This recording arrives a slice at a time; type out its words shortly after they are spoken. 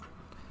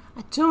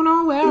I don't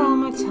know where all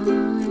my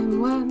time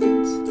went.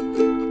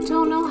 I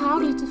don't know how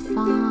to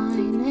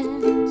define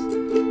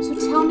it. So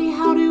tell me,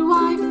 how do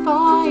I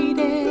fight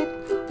it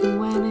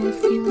when it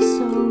feels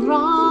so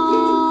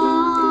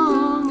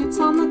wrong?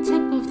 It's on the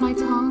tip of my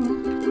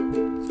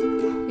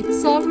tongue.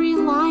 It's every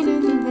line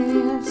in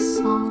this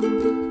song.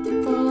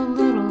 The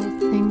little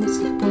things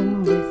have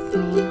been with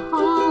me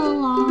all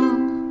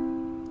along.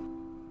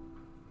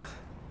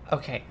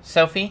 Okay,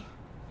 Sophie,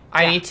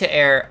 I need to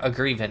air a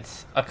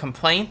grievance, a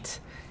complaint,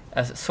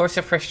 a source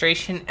of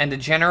frustration, and a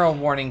general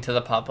warning to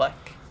the public.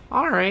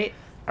 All right.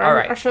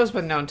 Our show's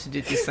been known to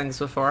do these things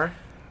before.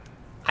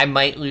 I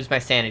might lose my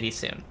sanity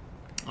soon.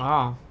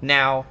 Oh.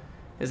 Now,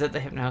 is it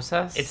the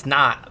hypnosis? it's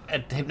not.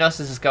 The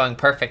hypnosis is going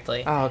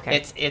perfectly. Oh,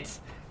 okay.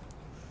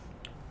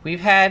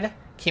 We've had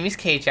Kimmy's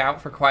cage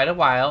out for quite a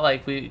while.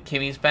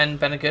 Kimmy's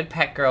been a good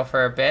pet girl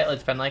for a bit.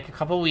 It's been like a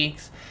couple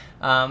weeks.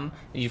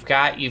 You've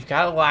got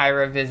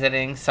Lyra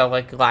visiting, so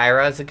like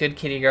Lyra is a good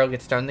kitty girl,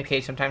 gets thrown in the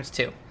cage sometimes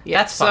too. Yeah,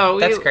 that's fun.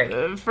 That's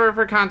great.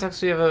 For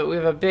context, we have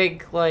a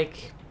big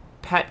like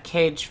pet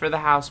cage for the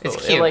house, but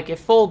it's cute. It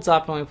folds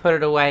up and we put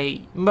it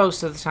away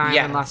most of the time,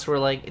 Yeah. unless we're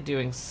like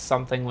doing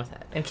something with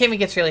it. And Kimmy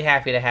gets really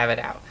happy to have it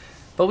out,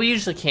 but we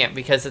usually can't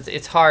because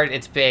it's hard,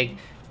 it's big,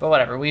 but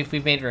whatever.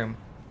 We've made room.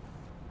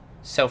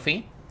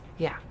 Sophie,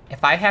 Yeah.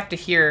 if I have to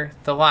hear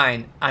the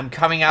line, "I'm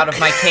coming out of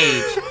my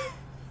cage,"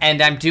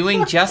 and I'm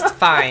doing just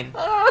fine,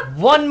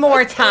 one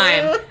more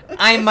time,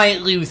 I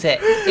might lose it.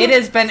 It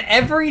has been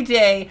every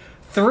day,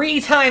 3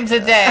 times a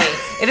day.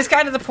 It has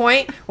gotten to the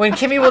point when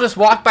Kimmy will just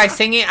walk by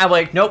singing, I'm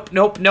like, nope,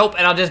 nope, nope,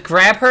 and I'll just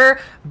grab her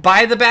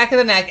by the back of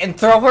the neck and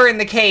throw her in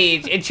the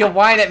cage, and she'll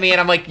whine at me,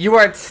 and I'm like, you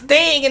are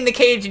staying in the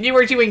cage, and you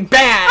are doing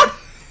bad.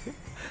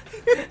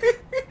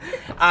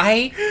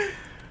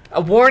 A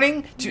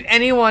warning to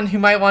anyone who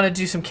might want to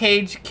do some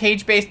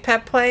cage-based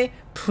pet play,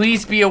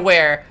 please be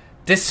aware,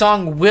 this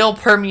song will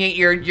permeate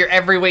your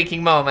every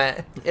waking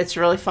moment. It's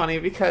really funny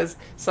because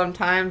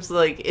sometimes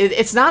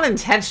it's not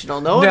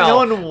intentional. No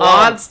one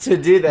wants to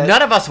do this.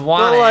 None of us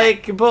want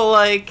it.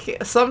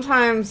 But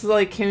sometimes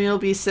Kimmy will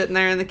be sitting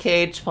there in the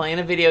cage playing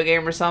a video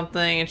game or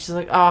something, and she's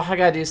like, "Oh, I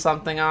gotta do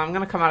something. Oh, I'm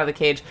gonna come out of the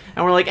cage,"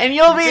 and we're like, "And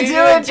you'll be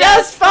doing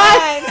just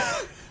fine."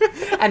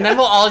 And then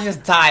we'll all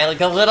just die, like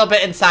a little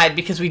bit inside,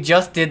 because we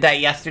just did that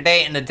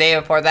yesterday, and the day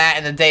before that,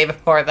 and the day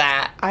before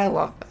that. I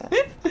love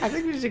that. I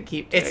think we should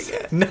keep doing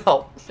it.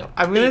 No.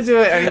 I'm going to do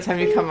it anytime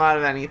you come out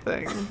of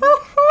anything.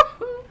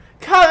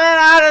 Coming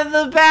out of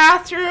the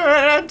bathroom,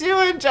 and I'm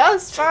doing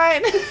just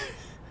fine.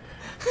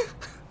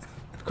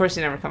 Of course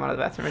you never come out of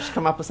the bathroom. I should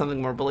come up with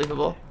something more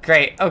believable.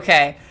 Great,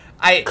 okay.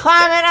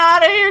 Climbing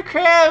out of your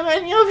crib,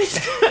 and you'll be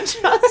doing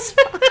just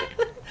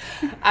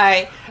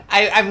fine.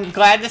 I'm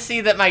glad to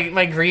see that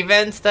my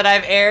grievance that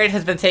I've aired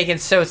has been taken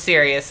so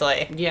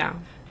seriously. Yeah.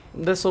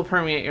 This will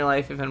permeate your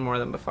life even more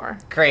than before.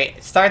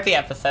 Great. Start the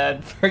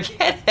episode.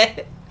 Forget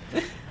it.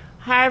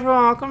 Hi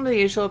everyone, welcome to The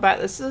Usual Bet.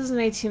 This is an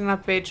 18 and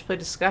up age play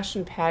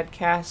discussion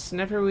podcast, and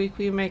every week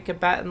we make a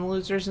bet and the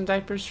losers in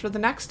diapers for the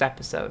next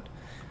episode.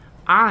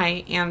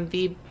 I am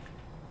the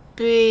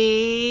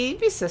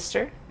baby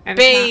sister. And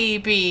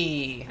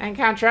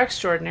counter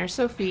extraordinaire,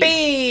 Sophie.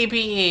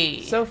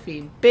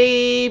 Sophie.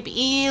 Babe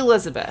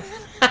Elizabeth.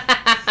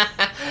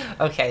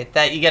 Okay,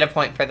 that you get a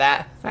point for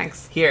that.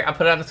 Thanks. Here, I'll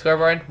put it on the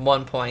scoreboard.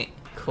 1 point.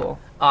 Cool.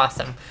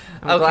 Awesome.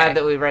 I'm glad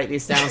that we write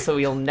these down so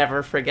you'll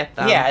never forget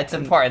them. Yeah, it's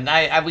important.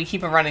 We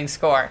keep a running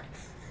score.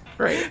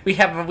 Right. We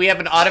have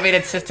an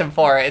automated system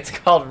for it. It's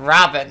called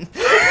Robin.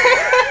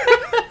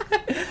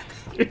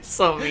 You're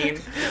so mean.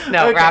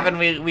 No, Okay. Robin,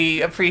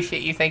 we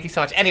appreciate you. Thank you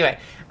so much. Anyway,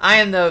 I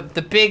am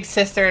the big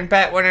sister and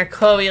bet winner,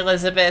 Chloe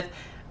Elizabeth.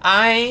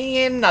 I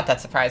am not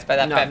that surprised by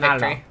that bet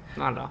victory.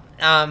 Not at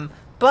all.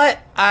 But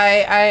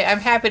I'm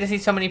happy to see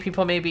so many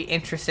people maybe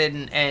interested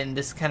in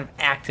this kind of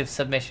active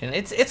submission.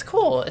 It's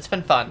cool. It's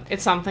been fun.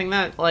 It's something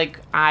that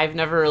I've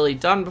never really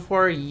done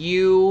before.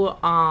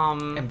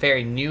 I'm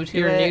very new to it.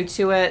 You're new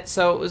to it,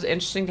 so it was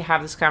interesting to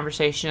have this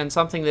conversation, and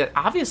something that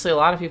obviously a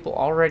lot of people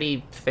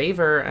already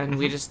favor, and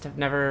we just have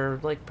never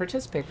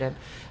participated in.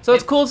 So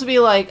it's cool to be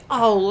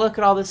oh, look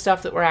at all this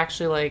stuff that we're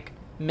actually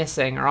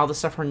missing, or all the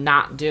stuff we're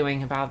not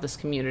doing about this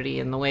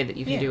community and the way that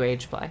you can do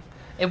age play.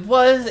 It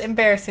was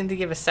embarrassing to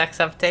give a sex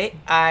update.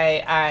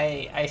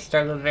 I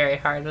struggled very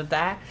hard with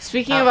that.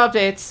 Speaking of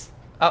updates.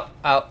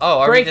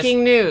 Oh!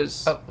 Breaking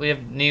news. Oh, we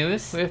have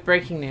news? We have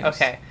breaking news.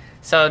 Okay.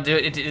 So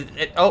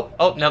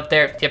nope,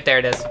 there. Yep, there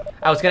it is.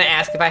 I was gonna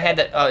ask if I had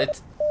to.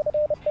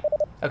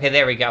 Okay,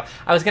 there we go.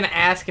 I was gonna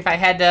ask if I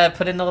had to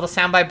put in the little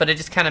soundbite, but it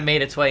just kind of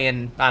made its way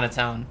in on its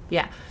own.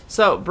 Yeah.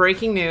 So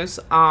breaking news.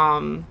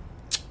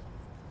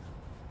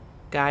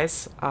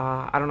 Guys,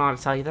 I don't know how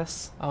to tell you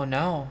this. Oh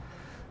no.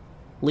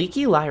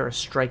 Leaky Lyra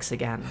strikes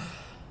again.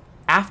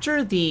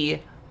 After the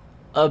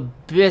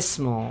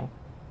abysmal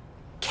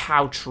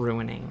couch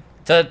ruining.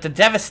 The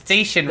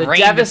devastation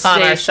reigned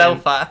upon our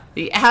sofa.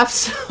 The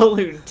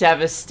absolute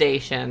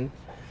devastation.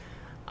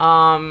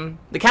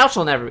 The couch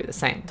will never be the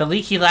same. The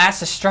leaky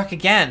lass has struck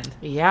again.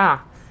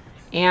 Yeah.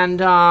 And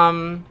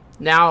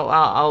Now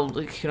I'll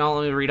let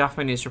me read off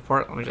my news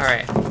report. Let me just... All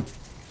right.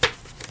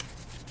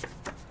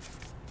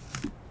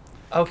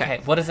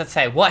 Okay, what does it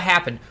say? What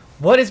happened?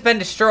 What has been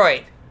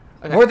destroyed?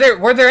 Okay.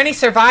 Were there any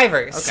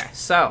survivors? Okay,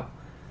 so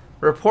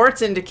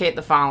reports indicate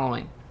the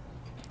following.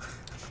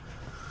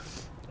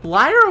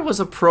 Lyra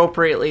was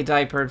appropriately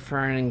diapered for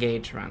an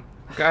engagement.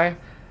 Okay?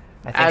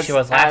 I think she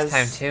was last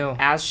time too.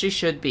 As she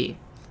should be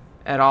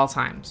at all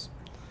times.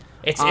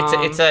 It's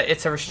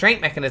a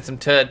restraint mechanism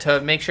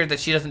to make sure that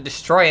she doesn't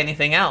destroy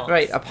anything else.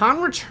 Right.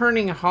 Upon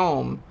returning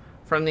home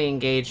from the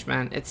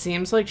engagement, it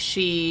seems like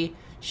she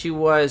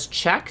was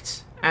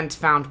checked and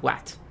found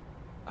wet.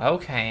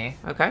 Okay.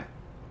 Okay.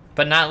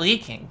 But not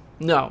leaking.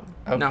 No.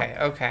 Okay. No.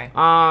 Okay.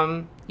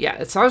 Yeah,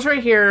 it says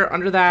right here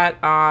under that.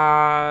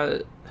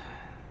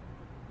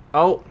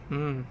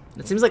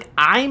 It seems like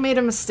I made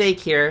a mistake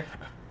here.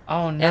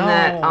 Oh no. And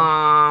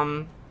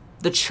that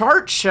the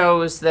chart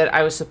shows that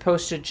I was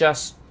supposed to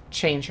just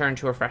change her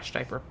into a fresh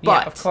diaper. But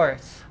yeah, of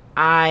course.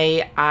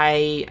 I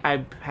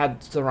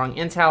had the wrong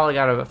intel. I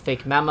got a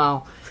fake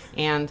memo,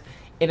 and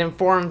it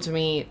informed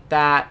me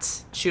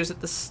that she was at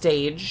the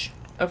stage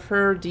of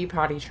her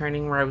potty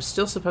training where I was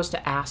still supposed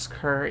to ask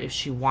her if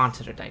she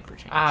wanted a diaper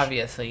change.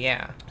 Obviously,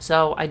 yeah.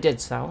 So I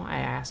did so. I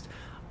asked,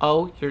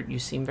 "Oh, you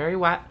seem very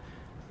wet.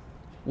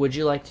 Would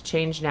you like to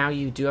change now?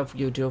 You do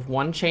have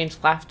one change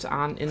left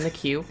in the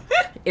queue."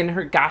 In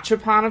her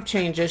gachapon of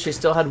changes, she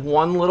still had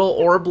one little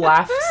orb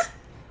left.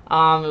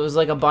 It was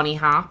like a bunny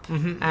hop,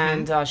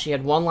 and she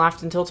had one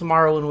left until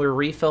tomorrow when we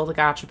refill the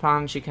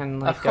gachapon. She can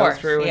go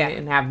through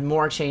and have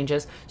more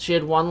changes. She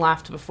had one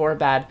left before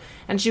bed,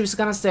 and she was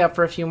going to stay up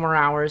for a few more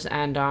hours,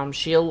 and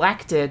she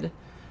elected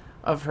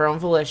of her own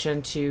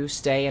volition to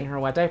stay in her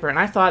wet diaper, and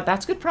I thought,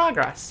 that's good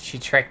progress. She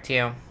tricked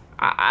you.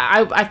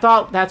 I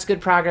thought that's good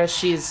progress.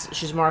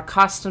 She's more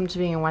accustomed to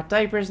being in wet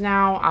diapers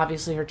now.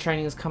 Obviously, her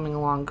training is coming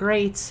along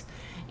great,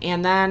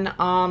 and then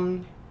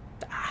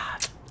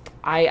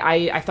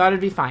I thought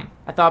it'd be fine.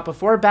 I thought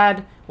before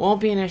bed won't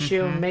be an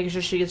issue. Making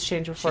sure she gets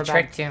changed before bed. She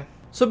tricked you.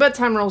 So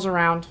bedtime rolls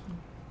around.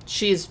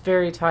 She's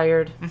very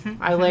tired.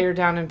 I lay her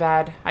down in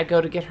bed. I go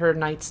to get her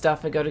night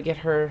stuff. I go to get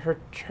her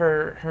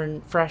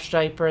fresh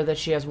diaper that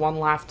she has one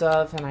left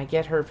of, and I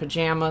get her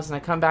pajamas, and I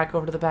come back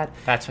over to the bed.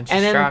 That's when she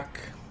struck.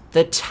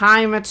 The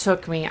time it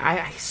took me,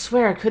 I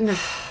swear I couldn't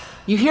have...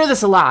 You hear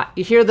this a lot.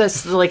 You hear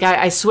this, like,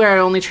 I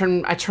swear I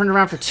turned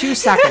around for 2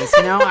 seconds,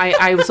 you know?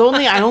 I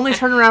only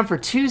turned around for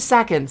 2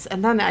 seconds,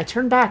 and then I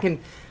turned back, and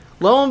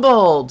lo and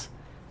behold,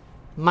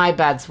 my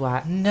bed's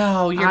wet.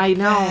 No, your bed. I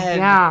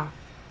know,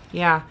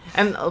 yeah.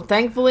 And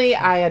thankfully,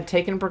 I had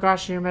taken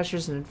precautionary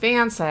measures in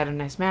advance. I had a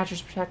nice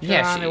mattress protector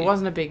on. It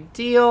wasn't a big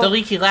deal. The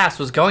leaky lass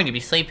was going to be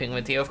sleeping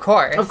with you, of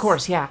course. Of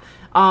course, yeah.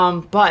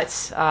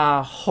 But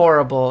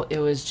horrible. It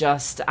was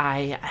just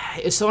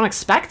it was so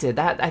unexpected.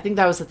 I think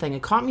that was the thing.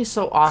 It caught me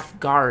so off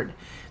guard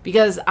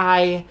because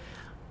it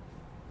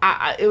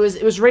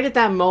was right at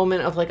that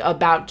moment of like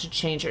about to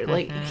change it.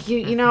 Like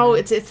you know,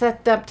 it's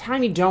that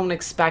time you don't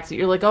expect it.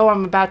 You're like, oh,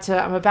 I'm about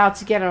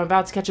to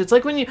catch it. It's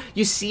like when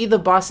you see the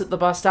bus at the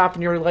bus stop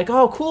and you're like,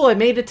 oh, cool, I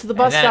made it to the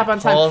bus stop on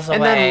time.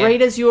 And then right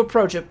as you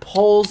approach, it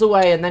pulls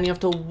away, and then you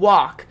have to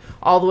walk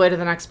all the way to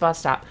the next bus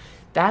stop.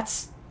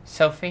 That's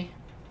Sophie.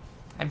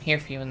 I'm here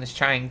for you in this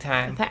trying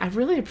time. I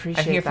really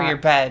appreciate that. I'm here for your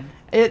bed.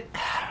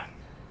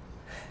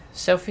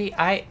 Sophie,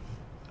 I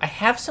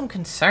have some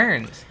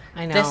concerns.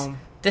 I know.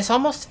 This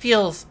almost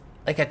feels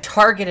like a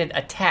targeted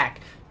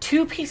attack.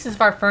 2 pieces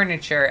of our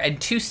furniture and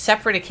 2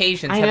 separate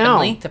occasions have been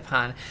leaked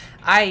upon.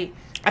 I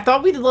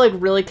thought we'd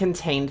really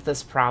contained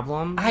this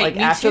problem.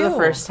 After the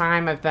first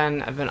time, I've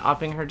been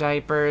upping her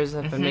diapers.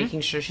 I've been making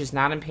sure she's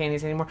not in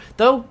panties anymore.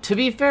 Though to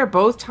be fair,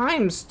 both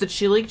times that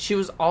she leaked, she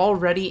was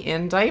already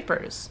in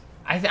diapers.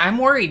 I'm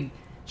worried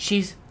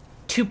she's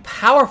too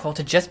powerful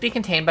to just be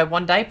contained by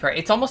one diaper.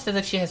 It's almost as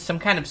if she has some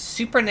kind of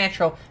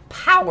supernatural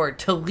power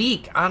to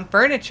leak on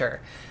furniture.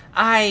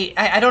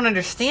 I don't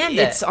understand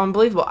it. It's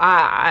unbelievable.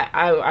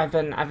 I've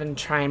been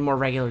trying more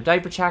regular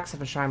diaper checks. I've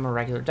been trying more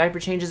regular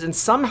diaper changes, and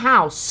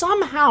somehow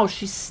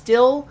she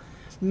still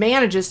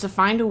manages to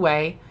find a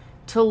way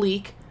to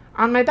leak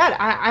on my bed.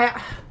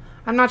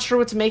 I'm not sure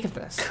what to make of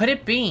this. Could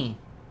it be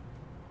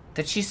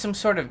that she's some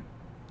sort of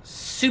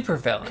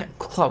supervillain? Okay,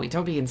 Chloe,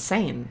 don't be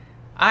insane.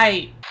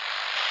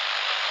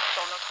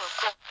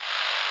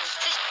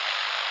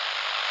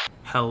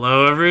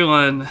 Hello,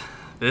 everyone.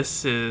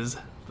 This is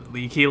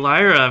Leaky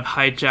Lyra. I've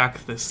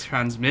hijacked this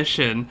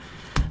transmission.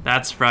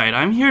 That's right,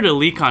 I'm here to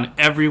leak on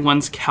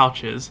everyone's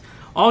couches.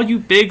 All you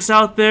bigs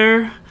out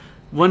there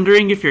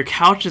wondering if your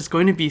couch is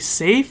going to be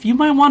safe, you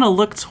might want to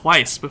look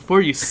twice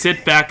before you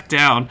sit back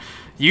down.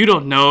 You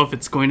don't know if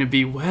it's going to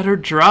be wet or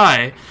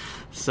dry.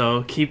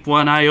 So keep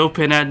one eye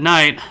open at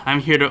night. I'm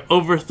here to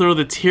overthrow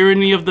the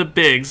tyranny of the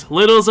bigs.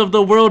 Littles of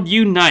the world,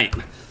 unite.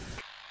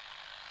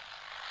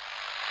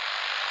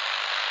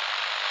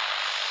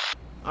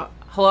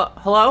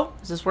 Hello?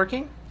 Is this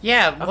working?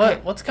 Yeah,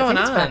 Okay. what's going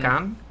on? It's back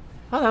on.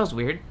 Oh, that was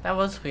weird. That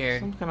was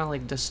weird. Some kind of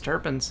like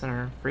disturbance in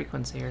our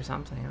frequency or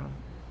something.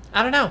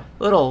 I don't know.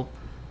 Little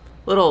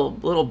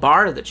little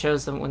bar that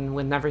shows them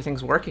when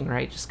everything's working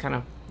right just kind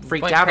of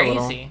freaked Went out crazy.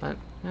 a little. But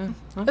yeah,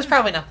 well, It's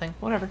probably nothing.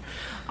 whatever.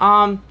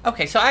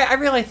 Okay, so I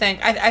really think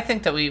I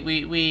think that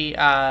we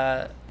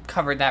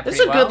covered that pretty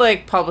It's a well. good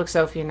like public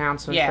Sophie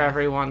announcement for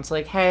everyone. It's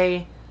like,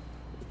 hey,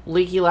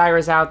 Leaky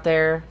Lyra's out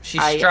there.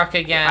 She's struck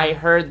again. I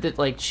heard that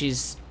like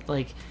she's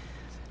like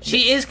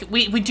she is.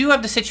 We do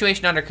have the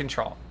situation under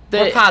control.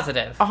 We're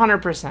positive.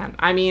 100%.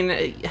 I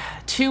mean,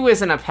 2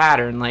 isn't a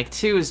pattern. Like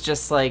 2 is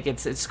just like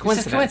it's coincidence.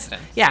 It's a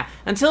coincidence. Yeah.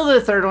 Until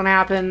the third one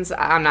happens,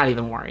 I'm not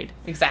even worried.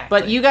 Exactly.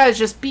 But you guys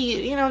just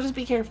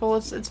be careful.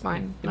 It's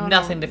fine.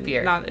 Nothing to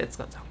fear. It's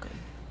all good.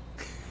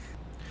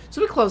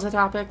 So we close the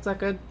topic. Is that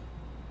good?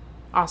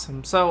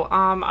 Awesome. So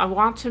I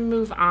want to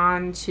move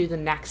on to the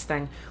next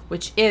thing,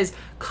 which is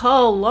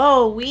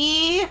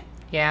Chloe.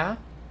 Yeah.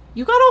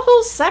 You got a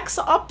whole sex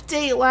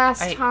update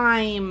last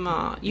time.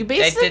 You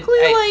basically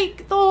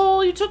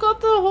you took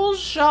out the whole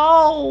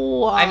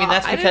show. I mean,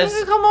 that's because I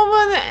didn't come up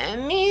with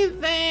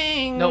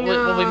anything. No,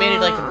 we made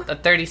it like a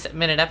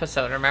 30-minute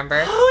episode.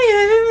 Remember? Oh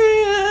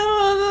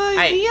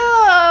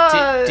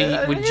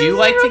yeah. Would you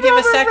like to give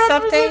a sex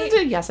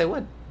update? Yes, I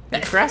would.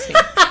 Thanks for asking.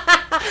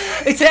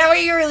 Is that where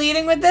you were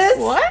leading with this?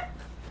 What?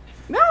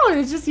 No,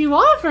 it's just you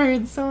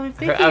offered, so I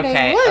figured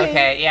I would.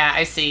 Okay, yeah,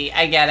 I see.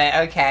 I get it.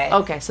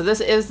 Okay, so this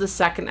is the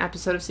second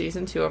episode of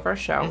season 2 of our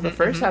show. The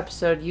first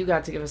episode, you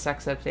got to give a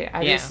sex update.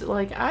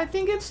 I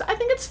think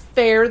it's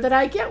fair that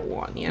I get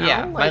one. You know?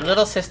 Yeah, my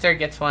little sister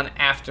gets one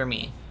after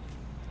me.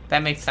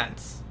 That makes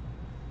sense.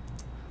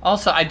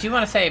 Also, I do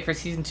want to say for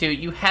season 2,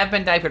 you have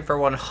been diapered for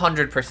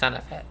 100%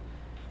 of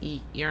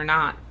it. You're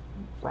not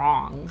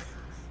wrong.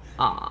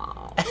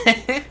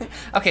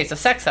 Okay, so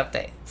sex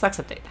update.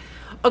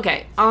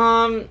 Okay,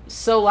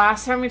 so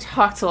last time we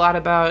talked a lot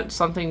about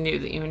something new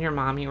that you and your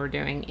mommy were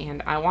doing,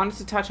 and I wanted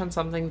to touch on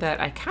something that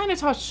I kind of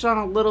touched on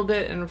a little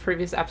bit in a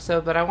previous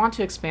episode, but I want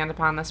to expand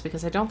upon this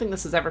because I don't think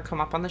this has ever come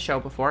up on the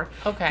show before.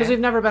 Okay. Because we've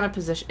never been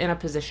in a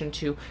position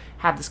to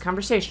have this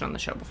conversation on the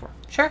show before.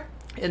 Sure.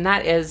 And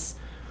that is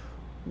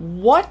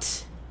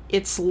what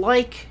it's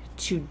like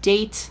to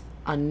date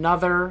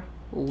another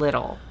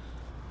little.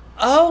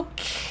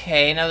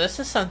 Okay, now this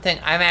is something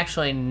I'm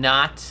actually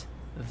not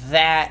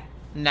that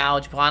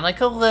knowledgeable on, like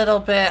a little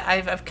bit.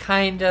 I've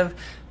kind of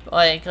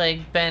like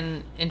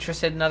been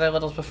interested in other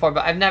littles before,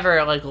 but I've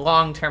never like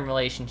long-term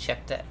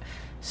relationshiped it.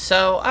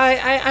 So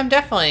I'm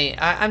definitely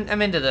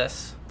I'm into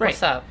this. Right.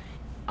 What's up?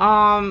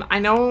 I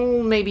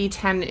know maybe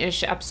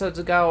 10-ish episodes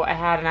ago I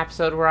had an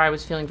episode where I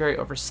was feeling very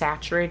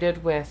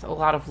oversaturated with a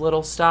lot of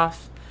little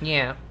stuff.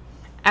 Yeah.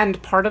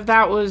 And part of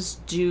that was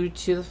due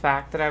to the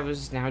fact that I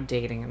was now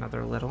dating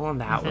another little,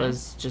 and that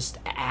was just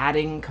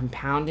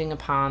compounding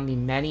upon the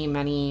many,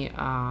 many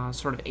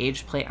sort of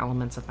age play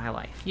elements of my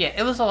life. Yeah,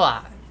 it was a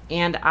lot.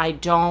 And I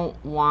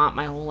don't want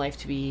my whole life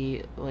to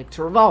be, like,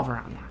 to revolve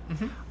around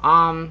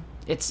that.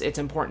 It's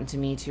important to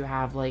me to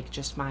have, like,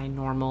 just my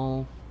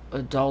normal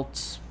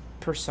adult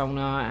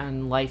persona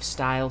and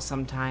lifestyle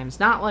sometimes.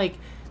 Not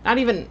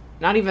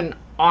even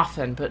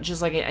often, but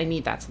just, like, I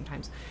need that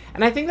sometimes.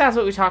 And I think that's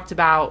what we talked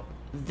about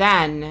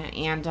then,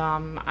 and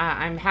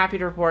I'm happy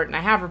to report, and I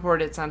have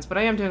reported it since, but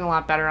I am doing a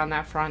lot better on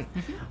that front.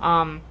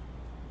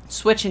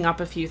 Switching up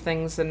a few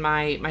things in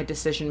my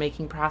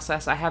decision-making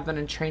process. I have been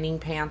in training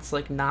pants,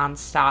 like,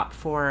 nonstop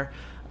for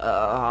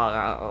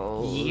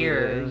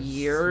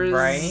years.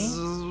 Right?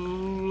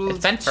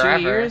 It's been 2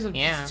 forever. years.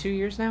 Yeah. 2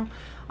 years now.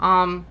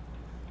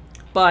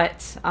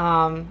 But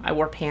I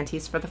wore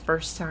panties for the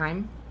first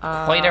time.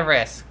 Quite a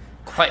risk.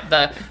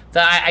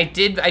 I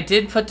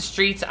did put the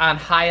streets on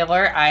high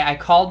alert. I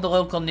called the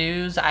local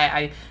news.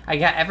 I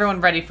got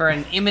everyone ready for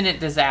an imminent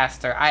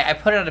disaster. I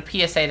put out a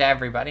PSA to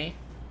everybody,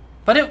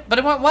 but it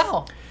went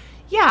well.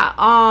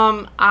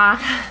 Yeah.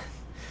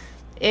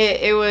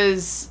 It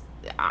was.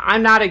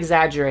 I'm not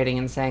exaggerating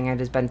in saying it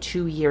has been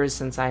 2 years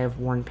since I have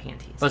worn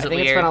panties. Was it I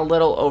think weird? It's been a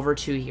little over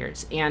 2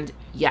 years, and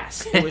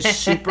yes, it was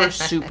super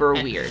super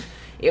weird.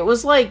 It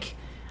was like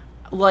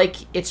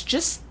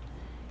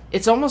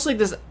it's almost like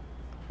this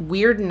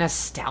weird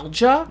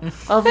nostalgia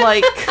of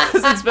like,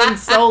 because it's been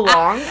so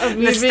long of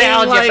me Nostalgia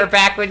being like, for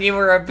back when you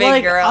were a big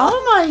like, girl.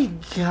 oh my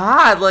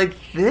god, like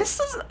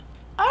this is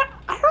I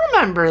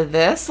remember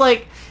this,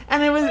 like,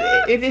 and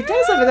it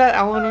does have that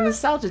element of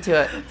nostalgia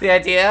to it. The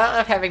idea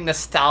of having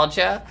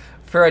nostalgia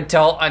for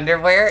adult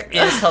underwear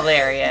is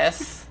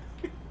hilarious.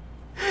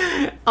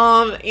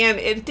 And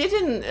it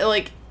didn't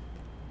like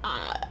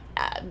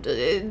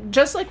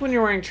just like when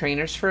you're wearing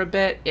trainers for a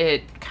bit,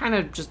 it kind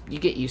of just, you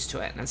get used to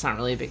it, and it's not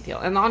really a big deal.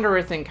 And the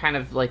underwear thing kind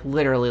of like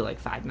literally like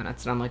 5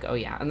 minutes, and I'm like, oh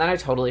yeah. And then I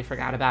totally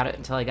forgot about it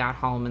until I got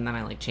home, and then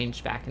I like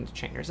changed back into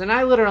trainers, and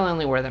I literally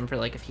only wear them for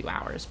like a few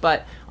hours.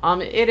 But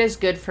it is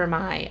good for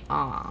my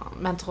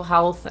mental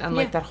health and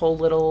like that whole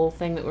little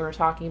thing that we were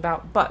talking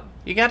about. But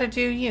you gotta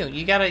do you.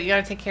 You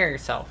gotta take care of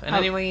yourself in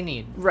any way you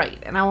need. Right.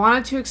 And I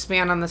wanted to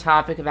expand on the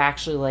topic of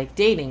actually like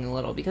dating a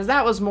little, because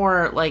that was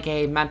more like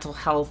a mental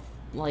health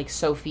like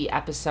Sophie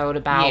episode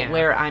about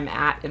where I'm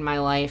at in my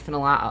life, and a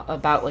lot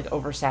about like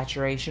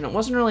oversaturation. It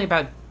wasn't really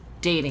about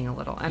dating a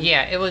little. And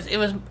yeah, it was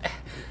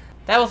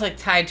That was like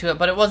tied to it,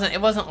 but it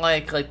wasn't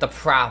like the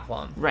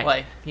problem. Right.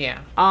 Like,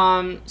 yeah.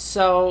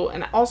 So,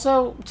 and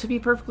also, to be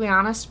perfectly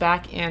honest,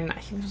 back in, I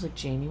think it was like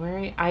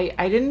January,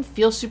 I didn't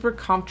feel super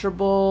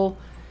comfortable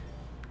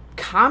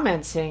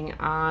commenting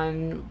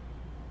on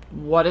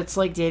what it's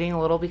like dating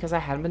a little because I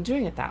hadn't been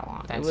doing it that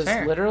long. That's it was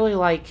fair. literally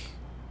like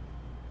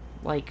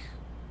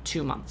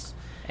 2 months.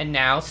 And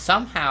now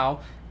somehow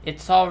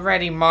it's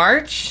already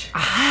March,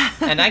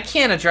 and I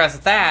can't address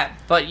that.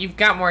 But you've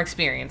got more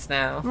experience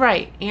now.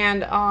 Right.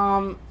 And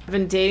I've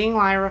been dating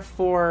Lyra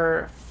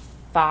for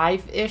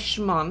 5-ish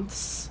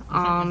months.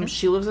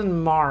 She lives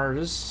in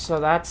Mars, so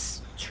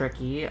that's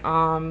tricky.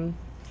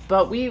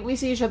 But we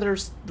see each other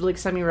like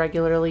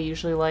semi-regularly,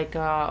 usually like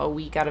a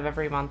week out of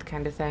every month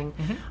kind of thing.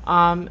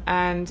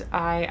 And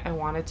I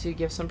wanted to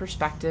give some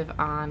perspective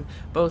on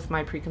both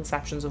my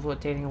preconceptions of what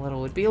dating a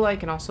little would be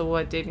like and also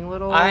what dating a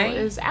little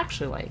is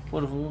actually like.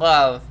 Would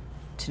love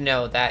to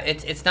know that.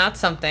 It's not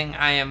something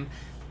I am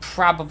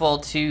probable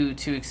to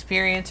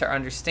experience or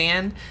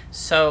understand.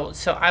 So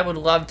I would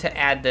love to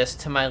add this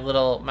to my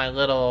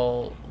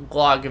little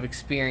log of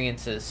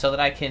experiences so that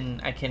I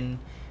can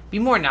be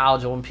more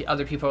knowledgeable when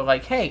other people are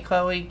like, hey,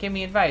 Chloe, give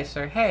me advice,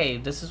 or hey,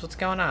 this is what's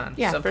going on.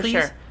 Yeah, so for please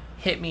sure.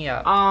 hit me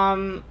up.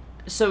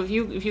 So if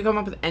you come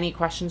up with any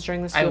questions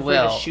during this, I feel free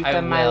to will. shoot I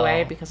them my will.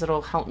 way because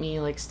it'll help me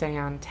like stay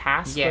on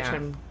task, which Yeah.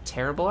 I'm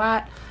terrible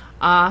at.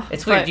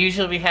 It's but weird.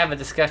 Usually we have a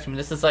discussion.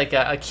 This is like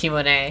a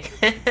Q&A.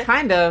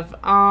 kind of.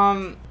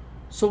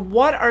 So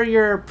what are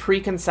your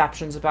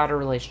preconceptions about a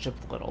relationship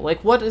with little?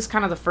 Like, what is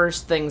kind of the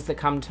first things that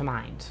come to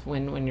mind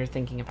when you're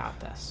thinking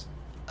about this?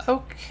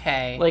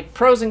 Okay. Like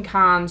pros and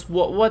cons.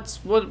 What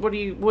do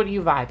you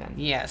vibing?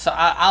 Yeah. So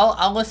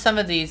I'll list some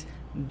of these.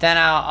 Then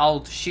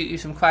I'll shoot you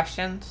some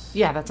questions.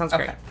 Yeah, that sounds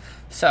great. Okay.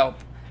 So,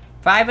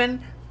 vibing.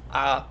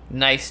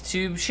 Nice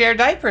to share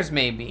diapers,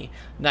 maybe.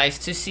 Nice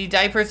to see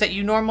diapers that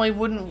you normally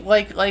wouldn't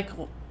like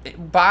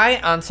buy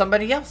on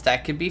somebody else.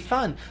 That could be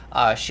fun.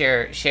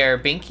 Share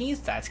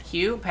binkies. That's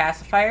cute.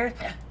 Pacifiers.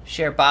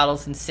 Share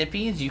bottles and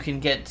sippies. You can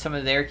get some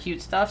of their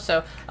cute stuff.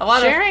 So a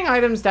lot Sharing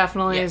items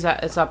definitely Yeah.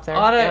 it's up there. a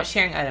lot of Yep.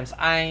 sharing items.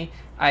 I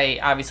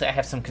obviously I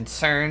have some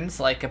concerns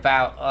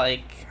about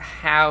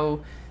how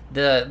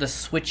the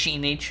switchy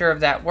nature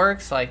of that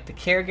works, like the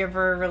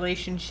caregiver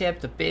relationship,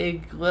 the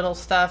big little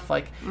stuff.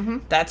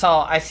 That's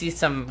all. I see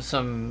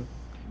some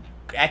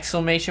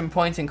exclamation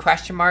points and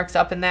question marks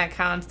up in that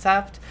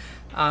concept.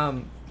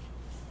 Some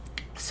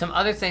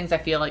other things I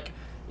feel like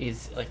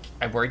is like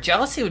I worry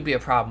jealousy would be a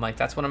problem. Like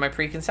that's one of my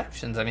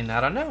preconceptions. I mean, I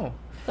don't know.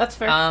 That's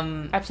fair.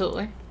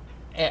 Absolutely.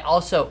 And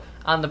also,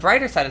 on the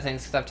brighter side of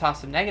things, because I've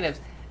tossed some negatives,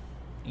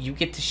 you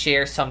get to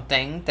share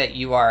something that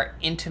you are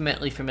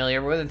intimately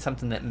familiar with and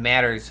something that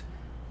matters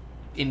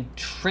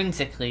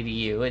intrinsically to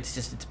you.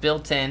 It's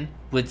built in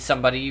with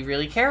somebody you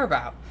really care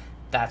about.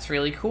 That's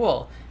really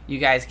cool. You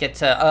guys get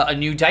to a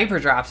new diaper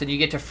drops and you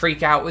get to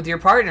freak out with your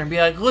partner and be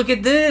like, look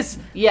at this!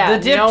 Yeah,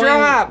 the dip knowing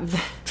drop!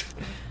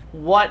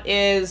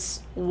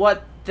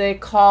 What they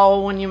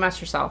call when you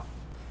mess yourself?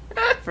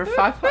 For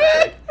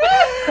 500.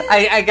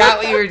 I got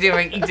what you were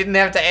doing. You didn't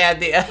have to add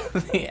the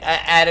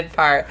added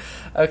part.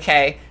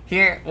 Okay,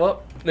 here.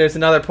 Whoop. There's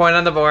another point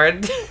on the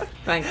board.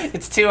 Thanks.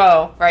 It's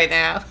 2-0 right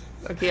now.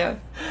 Okay.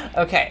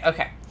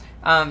 Okay.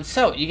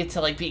 So you get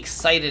to like be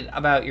excited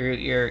about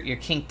your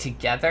kink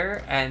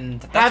together, and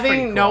that's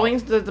pretty cool. Knowing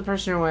that the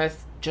person you're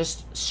with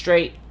just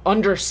straight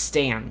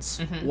understands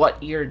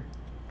what you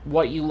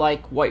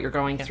like, what you're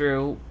going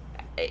through.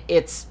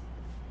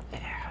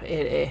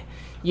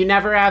 You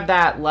never have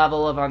that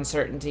level of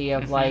uncertainty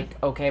of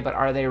like, okay, but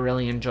are they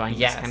really enjoying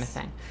this kind of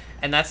thing?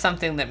 And that's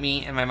something that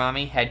me and my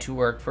mommy had to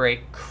work for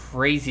a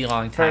crazy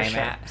long For time sure.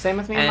 at. Same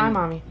with me and my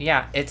mommy.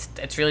 Yeah,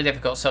 it's really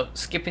difficult. So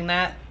skipping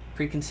that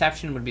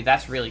preconception would be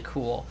that's really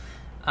cool.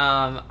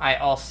 I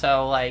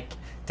also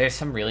there's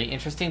some really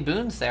interesting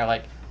boons there.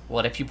 Like,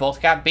 what if you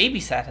both got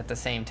babysat at the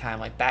same time?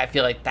 Like that, I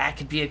feel like that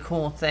could be a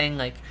cool thing.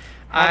 Like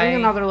Having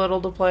another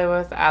little to play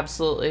with,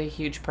 absolutely a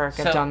huge perk.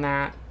 I've done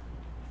that.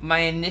 My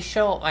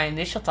initial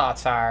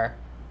thoughts are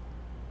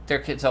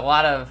there's a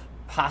lot of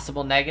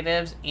possible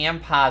negatives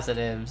and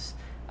positives.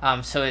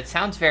 So it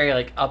sounds very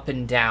like up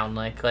and down,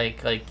 like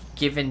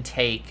give and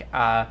take,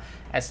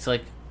 as to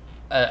like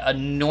a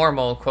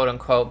normal quote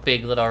unquote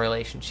big little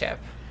relationship.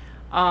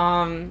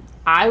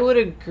 I would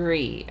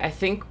agree. I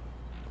think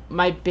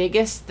my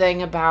biggest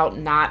thing about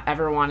not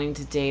ever wanting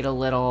to date a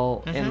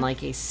little in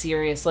like a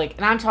serious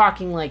and I'm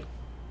talking like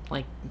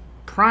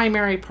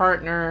primary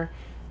partner,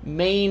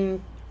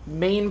 main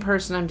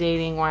person I'm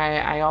dating, why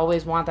I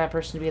always want that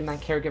person to be in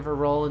that caregiver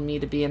role and me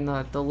to be in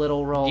the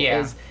little role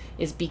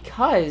is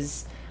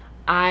because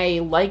I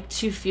like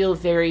to feel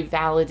very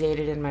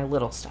validated in my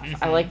little stuff.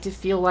 I like to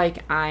feel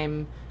like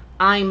I'm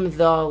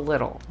the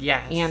little.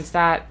 Yes.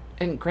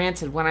 And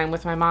granted, when I'm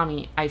with my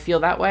mommy, I feel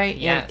that way.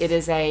 Yes.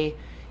 And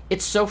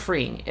it's so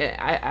freeing.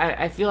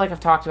 I feel like I've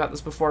talked about this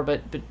before,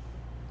 but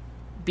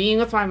being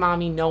with my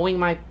mommy, knowing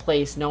my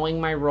place,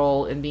 knowing my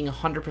role, and being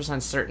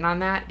 100% certain on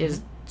that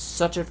is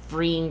such a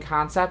freeing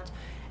concept.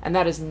 And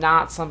that is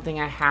not something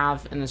I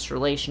have in this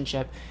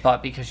relationship.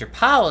 But because you're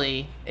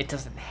poly, it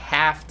doesn't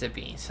have to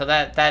be. So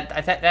I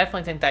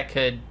definitely think that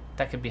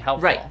could be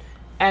helpful. Right.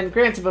 And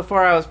granted,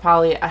 before I was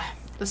poly,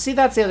 see,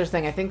 that's the other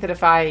thing. I think that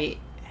if I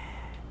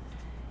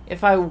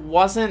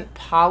wasn't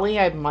poly,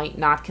 I might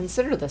not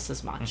consider this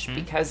as much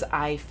because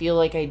I feel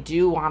like I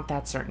do want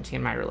that certainty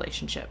in my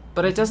relationship.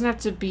 But it doesn't have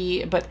to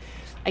be, but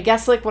I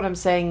guess like what I'm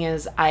saying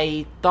is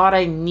I thought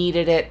I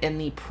needed it in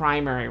the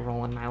primary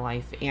role in my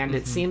life, and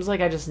it seems like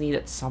I just need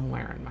it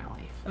somewhere in my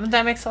life. I mean,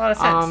 that makes a lot of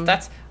sense.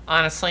 That's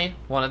honestly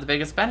one of the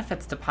biggest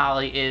benefits to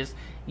poly is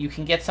you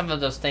can get some of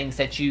those things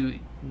that you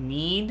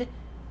need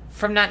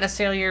from not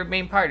necessarily your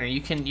main partner.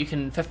 You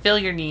can fulfill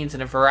your needs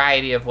in a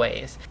variety of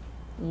ways.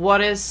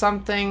 What is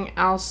something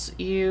else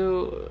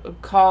you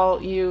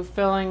call you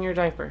filling your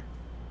diaper?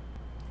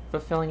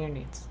 Fulfilling your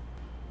needs.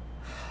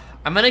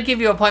 I'm going to give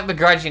you a point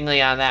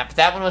begrudgingly on that, but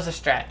that one was a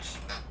stretch.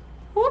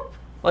 Whoop.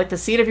 Like the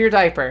seat of your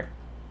diaper.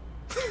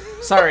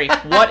 Sorry,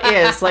 what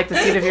is like the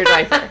seat of your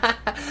diaper?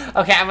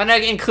 Okay, I'm going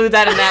to include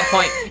that in that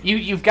point.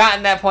 You've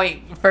gotten that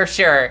point for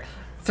sure.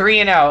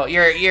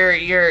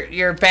 3-0.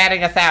 You're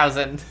batting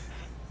 1,000.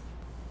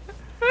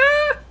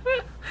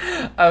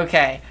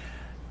 Okay.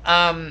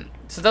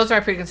 So those are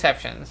my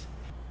preconceptions.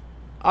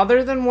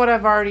 Other than what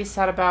I've already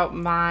said about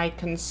my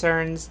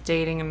concerns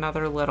dating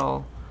another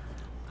little,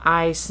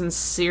 I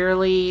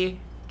sincerely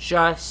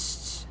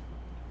just...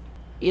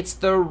 It's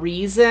the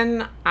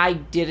reason I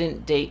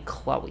didn't date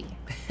Chloe.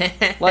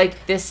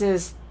 Like, this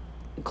is...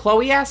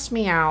 Chloe asked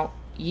me out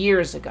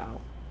years ago,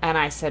 and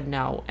I said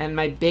no. And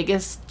my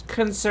biggest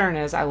concern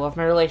is I love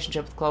my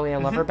relationship with Chloe. I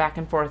love her back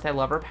and forth. I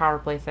love her power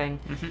play thing.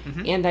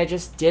 And I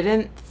just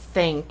didn't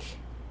think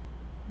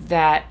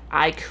that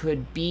I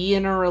could be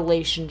in a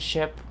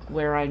relationship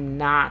where I'm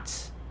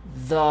not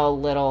the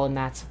little, and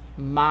that's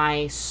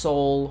my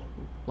soul,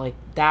 like,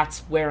 that's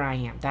where I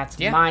am. That's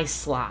my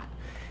slot.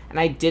 And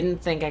I didn't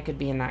think I could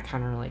be in that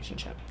kind of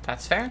relationship.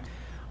 That's fair.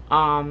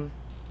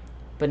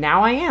 But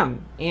now I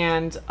am.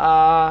 And,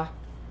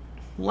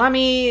 let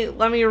me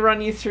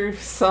run you through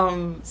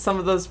some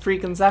of those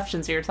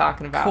preconceptions you're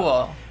talking about.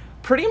 Cool.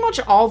 Pretty much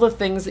all the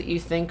things that you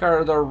think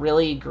are the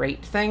really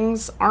great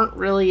things aren't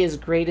really as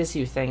great as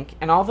you think.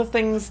 And all the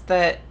things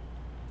that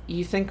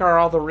you think are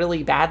all the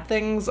really bad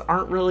things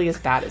aren't really as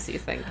bad as you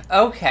think.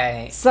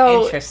 Okay.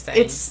 So interesting.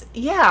 It's,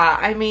 yeah,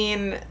 I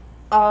mean,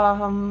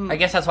 I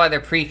guess that's why they're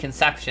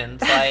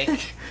preconceptions,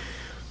 like...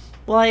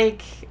 let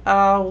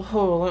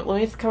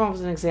me come up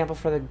with an example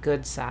for the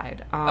good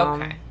side.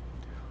 Okay.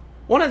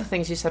 One of the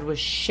things you said was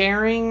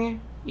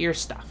sharing your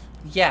stuff.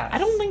 Yeah. I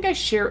don't think I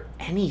share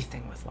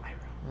anything with Lyra.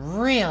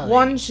 Really?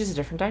 1, she's a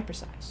different diaper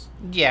size.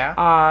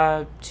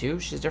 Yeah. 2,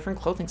 she's a different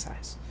clothing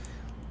size.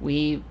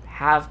 We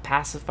have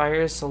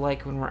pacifiers, so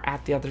like when we're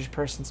at the other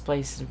person's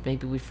place,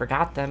 maybe we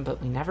forgot them,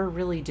 but we never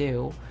really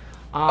do.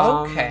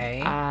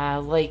 Okay.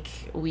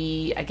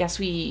 I guess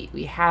we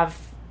have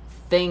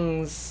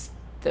things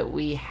that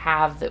we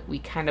have that we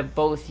kind of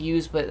both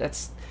use, but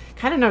that's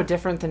kind of no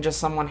different than just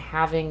someone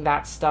having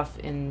that stuff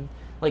in,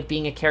 like,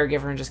 being a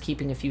caregiver and just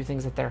keeping a few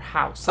things at their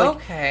house. Like,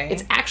 okay.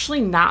 It's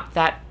actually not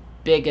that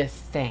big a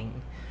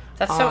thing.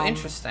 That's so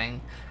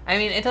interesting. I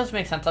mean, it does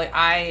make sense. Like,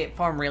 I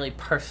form really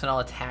personal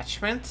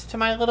attachments to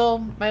my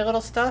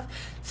little stuff.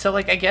 So,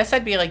 like, I guess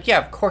I'd be like, yeah,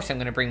 of course I'm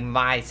going to bring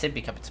my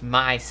sippy cup. It's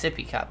my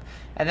sippy cup.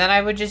 And then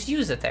I would just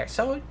use it there.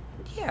 So,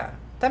 yeah,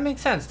 that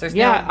makes sense.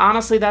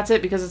 Honestly, that's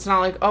it, because it's not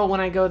like, oh, when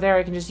I go there,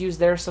 I can just use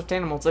their stuffed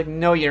animal. It's like,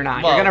 no, you're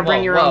not. You're going to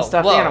bring your own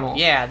stuffed animal.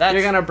 Yeah, that's...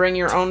 You're going to bring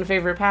your own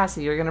favorite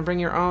passy. You're going to bring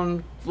your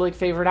own, like,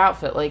 favorite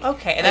outfit. Like,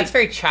 okay, and that's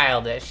very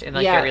childish and,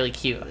 like, you're really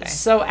cute. Okay.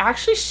 So,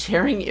 actually,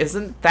 sharing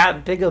isn't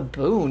that big a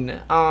boon.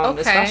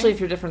 Especially if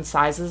you're different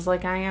sizes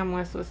like I am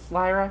with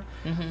Lyra.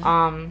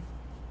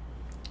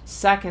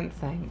 Second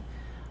thing.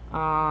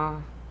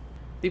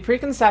 The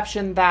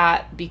preconception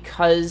that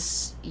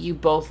because you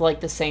both like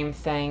the same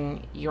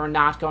thing, you're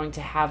not going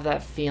to have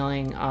that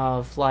feeling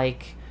of,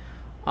 like,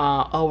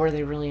 are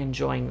they really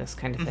enjoying this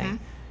kind of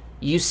thing?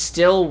 You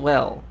still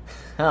will.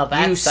 Oh,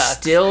 that you sucks.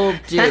 Still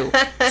do.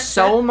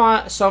 So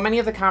many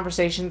of the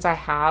conversations I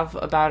have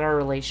about our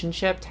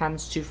relationship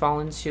tends to fall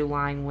into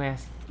line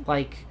with,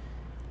 like,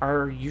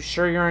 are you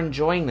sure you're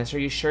enjoying this? Are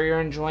you sure you're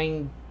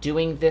enjoying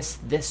doing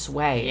this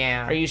way?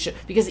 Yeah. Are you sure?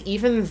 Because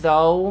even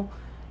though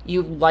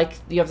you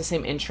have the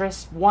same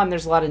interest, one,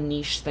 there's a lot of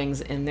niche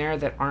things in there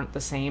that aren't the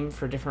same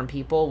for different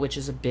people, which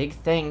is a big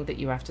thing that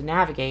you have to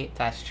navigate.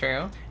 That's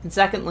true. And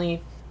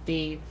secondly,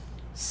 the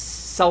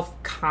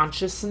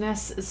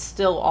self-consciousness is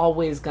still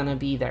always going to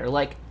be there.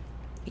 Like,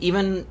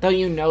 even though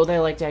you know they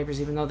like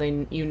diapers, even though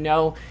you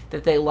know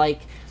that they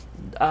like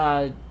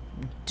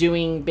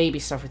doing baby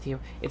stuff with you,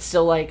 it's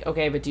still like,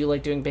 okay, but do you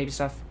like doing baby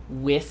stuff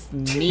with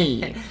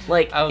me?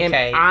 Like,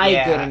 okay, am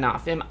I good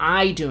enough? Am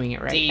I doing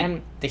it right?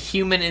 And the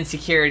human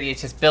insecurity is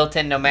just built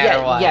in no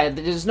matter what. Yeah,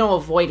 there's no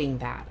avoiding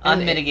that.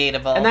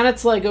 Unmitigatable. And then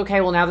it's like, okay,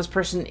 well, now this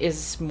person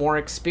is more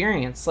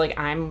experienced. Like,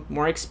 I'm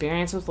more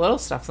experienced with little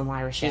stuff than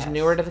Lyra. She's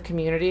newer to the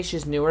community.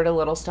 She's newer to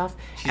little stuff.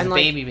 She's a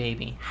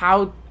baby.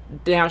 How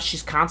now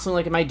she's constantly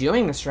like, am I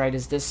doing this right?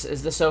 Is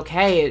this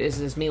okay? Is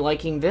this me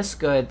liking this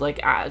good?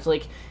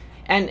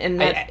 And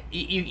that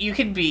you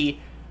could be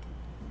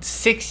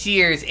 6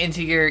 years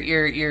into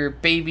your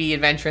baby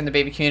adventure in the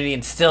baby community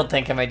and still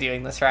think, am I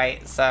doing this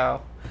right?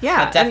 So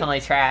yeah, that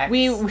definitely tracks.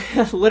 We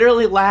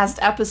literally last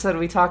episode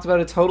we talked about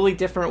a totally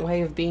different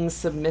way of being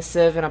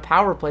submissive in a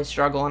power play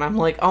struggle, and I'm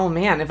like, oh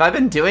man, have I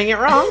been doing it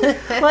wrong?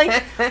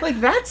 like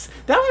that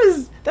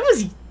was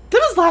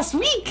last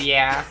week.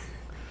 Yeah,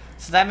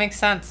 so that makes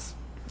sense.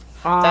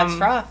 That's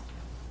rough.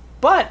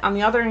 But on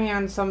the other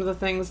hand, some of the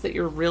things that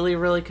you're really,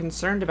 really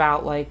concerned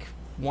about, like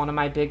one of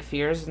my big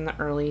fears in the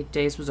early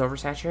days was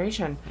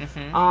oversaturation.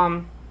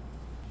 Mm-hmm.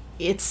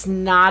 It's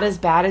not as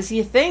bad as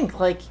you think.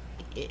 Like,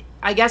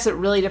 I guess it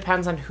really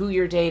depends on who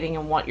you're dating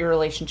and what your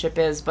relationship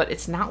is, but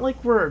it's not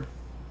like we're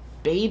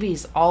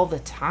babies all the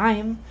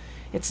time.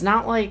 It's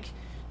not like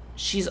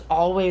she's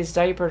always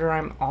diapered or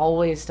I'm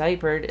always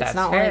diapered. That's it's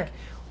not fair. like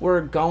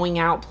we're going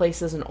out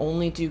places and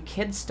only do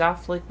kid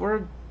stuff. Like,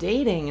 we're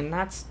dating, and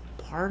that's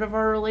part of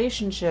our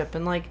relationship.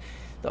 And like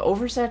the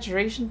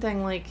oversaturation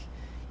thing, like,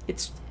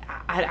 it's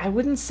I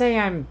wouldn't say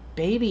I'm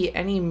baby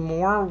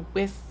anymore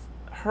with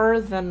her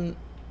than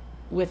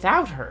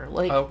without her.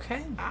 Like,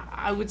 Okay.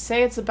 I would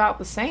say it's about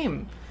the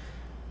same.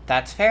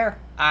 That's fair.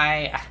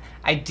 I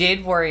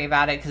did worry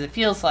about it because it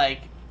feels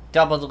like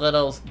double the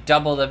littles,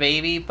 double the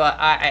baby, but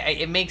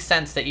it makes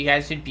sense that you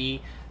guys would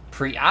be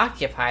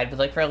preoccupied with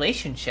like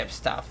relationship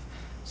stuff,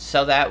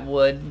 so that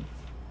would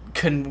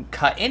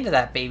cut into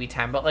that baby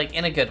time, but like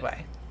in a good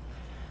way.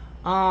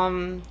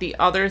 The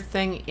other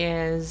thing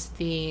is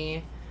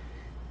the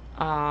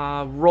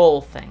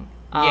role thing.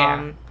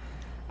 Yeah.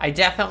 I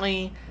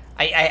definitely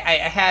I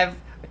have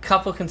a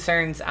couple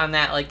concerns on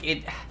that.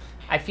 Like,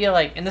 I feel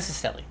like, and this is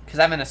silly because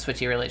I'm in a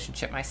switchy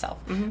relationship myself,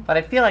 but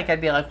I feel like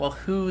I'd be like, well,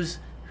 who's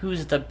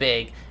the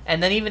big?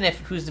 And then even if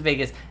who's the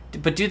big is,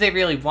 but do they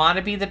really want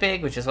to be the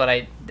big, which is what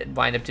I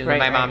wind up doing with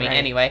my mommy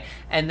anyway.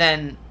 And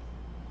then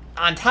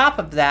on top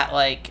of that,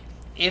 like,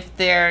 if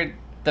they're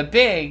the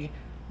big,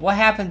 what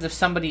happens if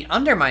somebody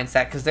undermines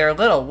that because they're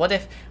little? What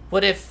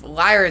if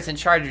Lyra's in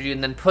charge of you,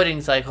 and then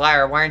Pudding's like,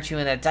 Lyra, why aren't you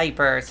in a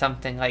diaper or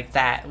something like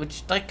that?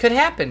 Which, like, could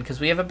happen because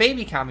we have a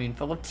baby commune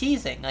full of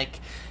teasing. Like,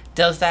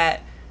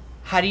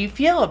 how do you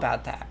feel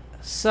about that?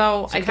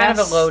 So I kind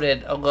guess, of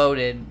a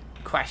loaded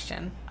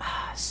question.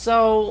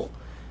 So,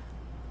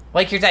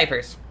 Like your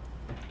diapers.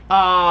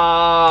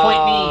 oh,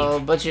 Point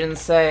me. but you didn't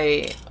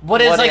say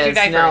What is like your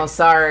diaper? No,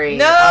 sorry.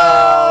 No!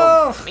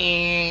 Oh,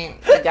 me.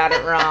 I got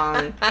it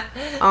wrong.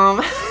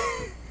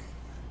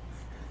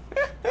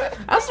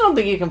 I also don't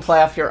think you can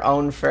play off your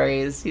own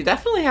phrase. You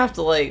definitely have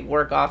to, like,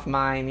 work off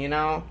mine, you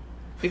know?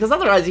 Because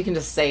otherwise you can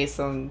just say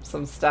some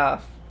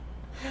stuff.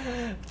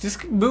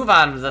 Just move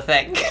on with the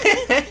thing.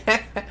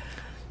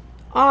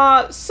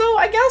 So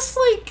I guess,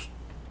 like,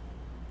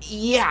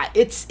 yeah,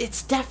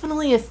 it's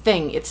definitely a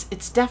thing.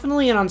 It's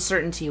definitely an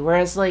uncertainty.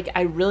 Whereas, like,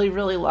 I really,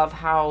 really love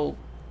how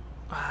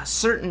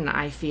certain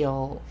I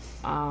feel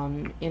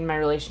in my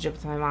relationship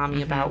with my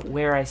mommy about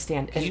where I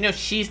stand. Because, you know,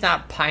 she's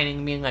not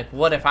pining, being like,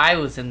 what if I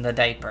was in the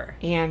diaper?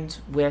 And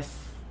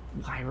with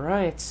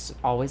Lyra, it's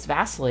always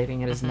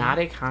vacillating. It is not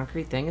a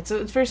concrete thing. It's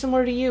very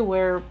similar to you,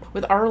 where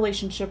with our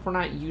relationship, we're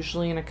not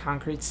usually in a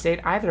concrete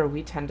state either.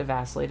 We tend to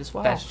vacillate as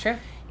well. That's true.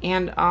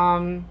 And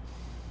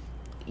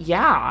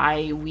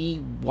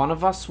one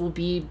of us will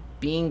be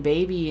being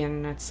baby,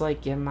 and it's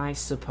like, am I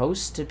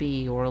supposed to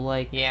be, or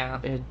like, Yeah.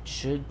 it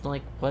should,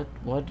 like, what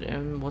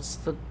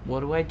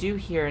do I do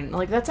here? And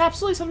like, that's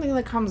absolutely something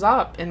that comes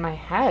up in my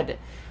head.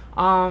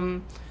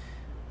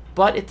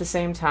 But at the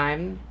same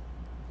time,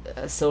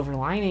 a silver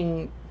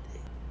lining,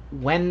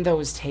 when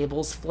those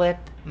tables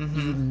flip,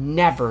 you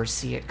never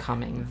see it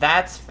coming.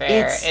 That's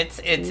fair. It's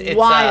It's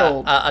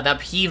wild. an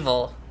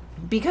upheaval.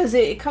 Because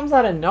it comes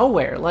out of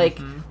nowhere. Like,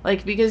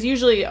 because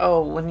usually,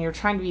 when you're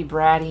trying to be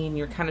bratty and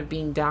you're kind of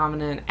being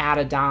dominant at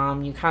a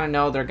dom, you kind of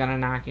know they're gonna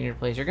knock in your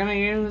place.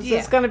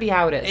 It's gonna be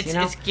how it is. You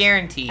know? It's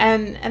guaranteed.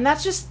 And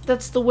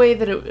that's the way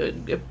that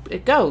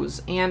it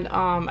goes. And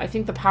I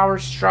think the power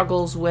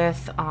struggles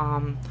with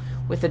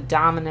a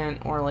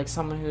dominant, or like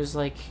someone who's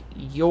like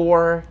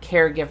your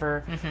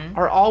caregiver,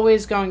 are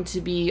always going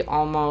to be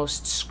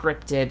almost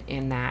scripted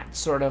in that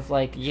sort of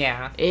like,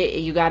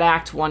 you got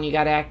act 1, you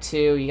got act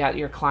 2, you got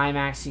your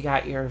climax, you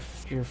got your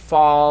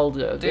fall.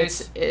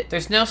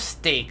 There's no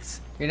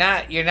stakes. You're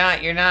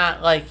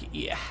not like,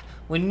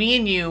 when me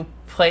and you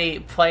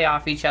play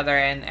off each other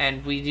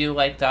and we do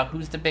like the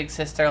who's the big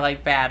sister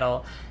like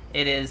battle,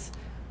 it is,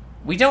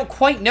 we don't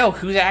quite know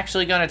who's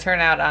actually going to turn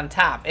out on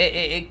top.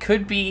 It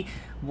could be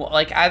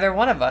like either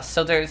one of us.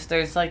 So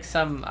there's like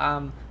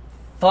some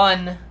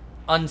fun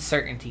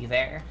uncertainty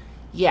there.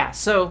 Yeah,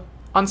 so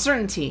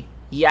uncertainty,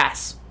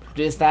 yes.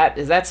 Is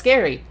that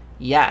scary?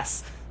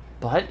 Yes.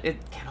 But it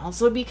can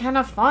also be kind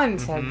of fun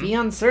to be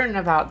uncertain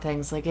about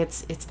things. Like,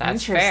 it's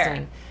That's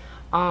interesting.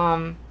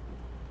 fair.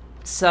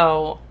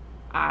 So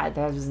that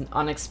was an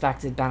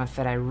unexpected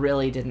benefit. I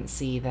really didn't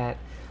see that.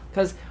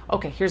 Because,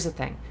 okay, here's the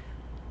thing.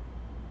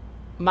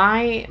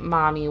 my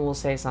mommy will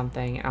say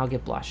something and I'll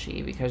get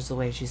blushy because the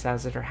way she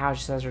says it or how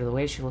she says it or the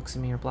way she looks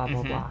at me or blah,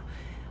 blah, blah.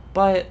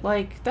 But,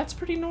 like, that's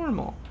pretty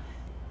normal.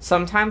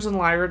 Sometimes when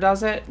Lyra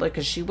does it, like,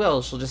 because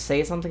she'll just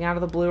say something out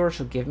of the blue or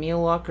she'll give me a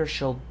look or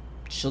she'll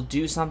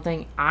do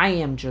something. I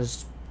am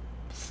just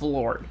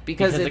floored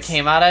because it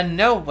came out of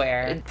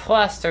nowhere.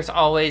 Plus, there's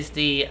always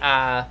the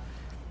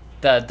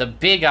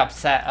big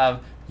upset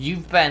of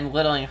you've been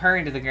littling her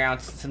into the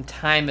ground. Some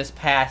time has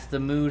passed. The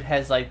mood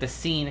has, like, the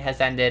scene has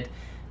ended,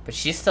 but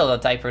she's still a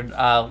diapered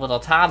little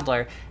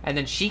toddler. And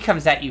then she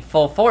comes at you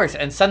full force,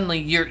 and suddenly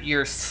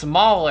you're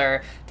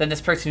smaller than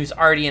this person who's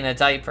already in a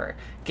diaper.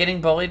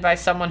 Getting bullied by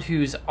someone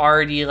who's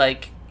already,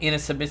 like, in a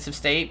submissive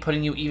state,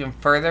 putting you even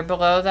further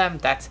below them,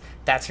 that's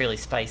really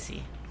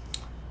spicy.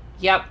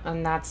 Yep,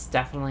 and that's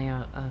definitely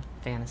a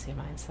fantasy of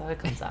mine, so it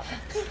comes up.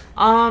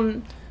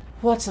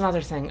 What's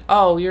another thing?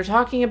 Oh, you're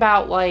talking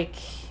about, like,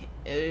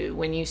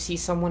 when you see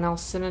someone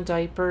else in a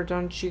diaper,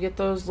 don't you get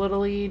those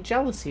littly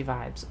jealousy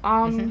vibes?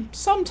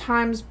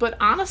 Sometimes, but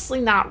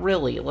honestly not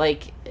really.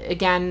 Like,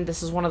 again,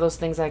 this is one of those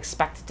things I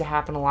expected to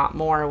happen a lot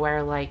more,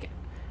 where, like,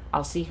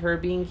 I'll see her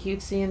being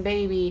cutesy and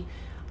baby,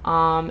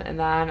 and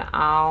then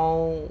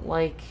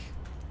I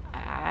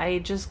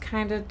just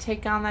kind of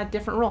take on that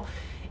different role.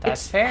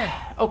 That's fair.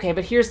 Okay,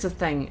 but here's the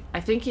thing.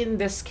 I think in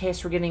this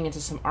case we're getting into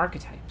some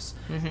archetypes.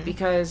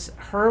 Because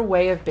her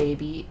way of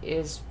baby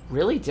is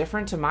really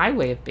different to my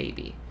way of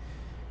baby.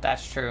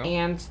 That's true.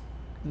 And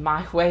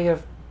my way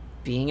of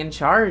being in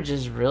charge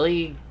is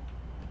really...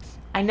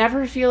 I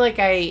never feel like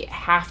I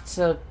have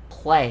to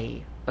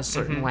play a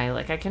certain way.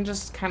 Like, I can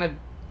just kind of...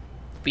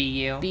 Be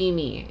you. Be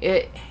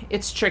me.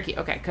 It's tricky.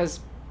 Okay, because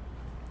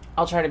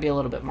I'll try to be a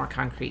little bit more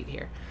concrete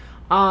here.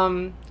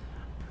 I'm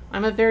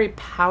a very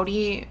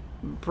pouty...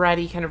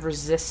 bratty, kind of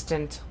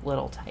resistant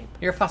little type.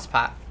 You're a fuss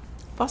pot.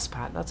 Fuss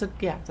pot. That's a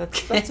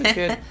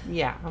good,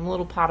 yeah, I'm a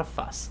little pot of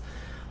fuss.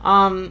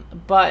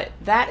 But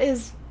that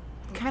is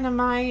kind of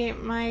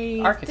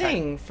my archetype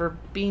thing for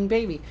being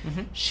baby.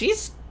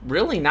 She's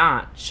really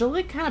not. She'll,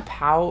 like, kind of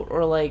pout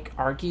or, like,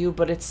 argue,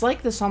 but it's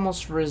like this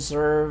almost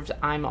reserved,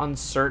 I'm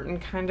uncertain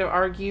kind of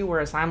argue,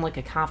 whereas I'm, like,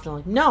 a confident,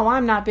 like, no,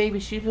 I'm not baby.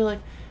 She'd be like,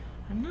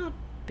 I'm not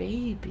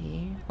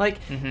baby. Like,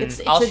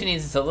 it's all she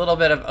needs is a little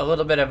bit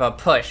of a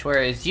push,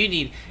 whereas you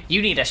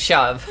need a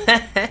shove.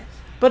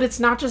 But it's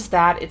not just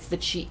that, it's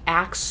that she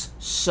acts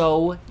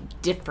so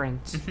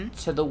different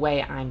to the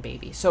way I'm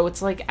baby. So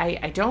it's like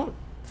I don't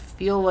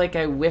feel like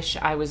I wish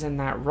I was in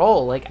that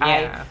role. Like,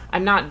 yeah.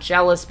 I'm not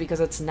jealous because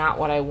it's not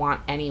what I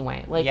want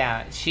anyway. Like,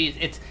 yeah,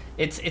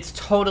 it's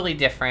totally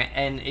different,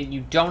 and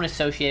you don't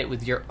associate it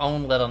with your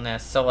own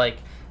littleness, so, like,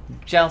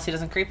 jealousy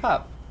doesn't creep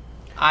up.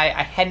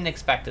 I hadn't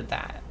expected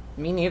that.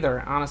 Me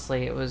neither,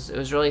 honestly. It was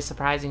really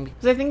surprising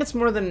because I think it's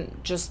more than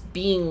just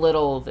being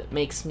little that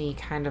makes me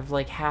kind of,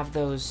 like, have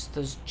those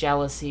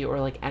jealousy or,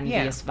 like,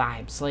 envious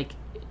vibes. Like,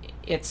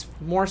 it's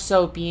more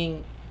so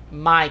being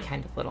my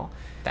kind of little.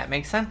 That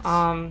makes sense.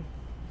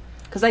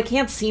 Because I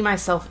can't see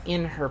myself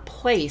in her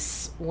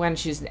place when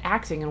she's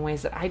acting in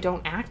ways that I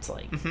don't act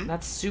like.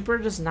 That's super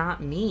just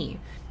not me.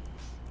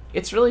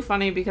 It's really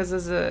funny because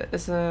as a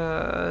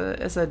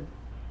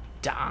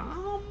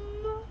dom,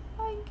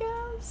 I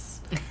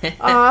guess.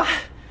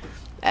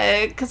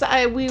 Because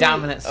we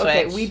dominant switch.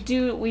 Okay,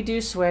 we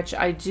do switch.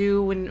 I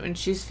do when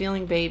she's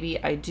feeling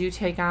baby. I do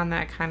take on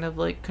that kind of,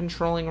 like,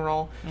 controlling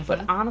role.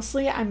 But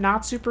honestly, I'm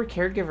not super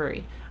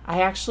caregivery.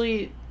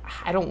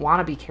 I don't want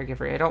to be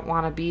caregiver. I don't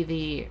want to be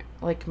the,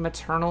 like,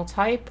 maternal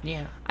type.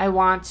 Yeah. I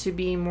want to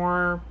be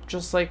more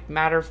just, like,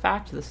 matter of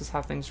fact. This is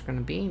how things are going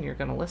to be, and you're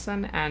going to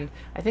listen. And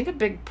I think a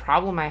big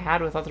problem I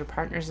had with other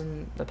partners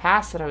in the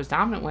past that I was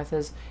dominant with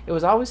is it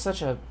was always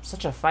such a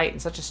fight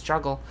and such a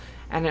struggle,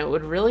 and it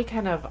would really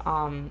kind of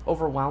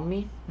overwhelm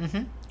me.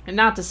 And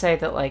not to say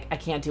that, like, I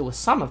can't deal with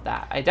some of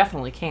that. I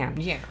definitely can.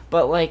 Yeah.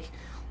 But, like,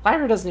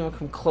 Lyra doesn't even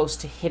come close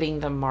to hitting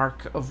the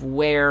mark of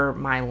where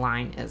my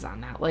line is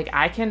on that. Like,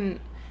 I'm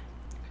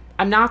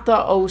not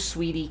the oh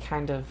sweetie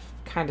kind of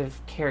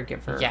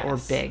caregiver. Yes. Or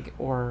big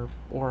or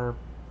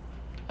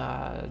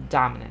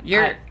dominant.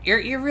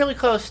 You're really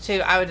close to,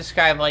 I would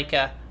describe, like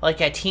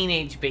a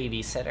teenage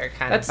babysitter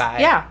kind of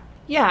vibe.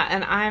 Yeah,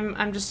 and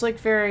I'm just, like,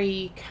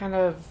 very kind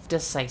of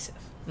decisive.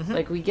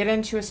 Like, we get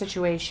into a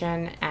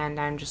situation and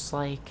I'm just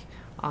like,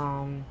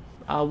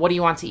 what do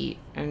you want to eat?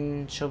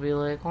 And she'll be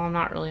like, well, I'm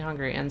not really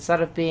hungry.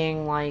 Instead of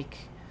being like,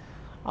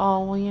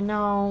 oh, well,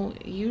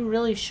 you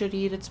really should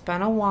eat. It's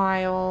been a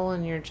while,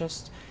 and you're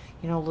just,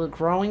 the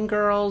growing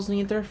girls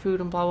need their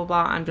food and blah, blah,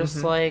 blah. I'm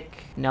just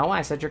like, no,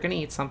 I said you're going to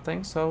eat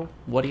something, so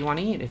what do you want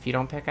to eat? If you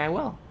don't pick, I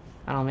will.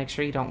 And I'll make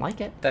sure you don't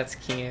like it. That's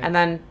cute. And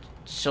then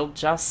she'll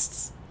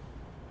just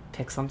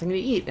pick something to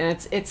eat.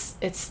 And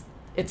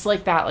it's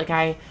like that. Like,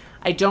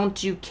 I don't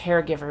do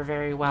caregiver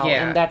very well.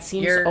 Yeah, and that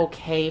seems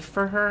okay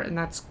for her, and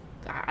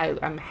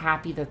I'm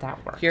happy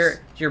that works.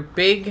 Your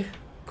big,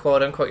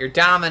 quote unquote, your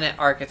dominant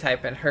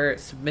archetype and her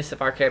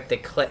submissive archetype, they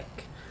click.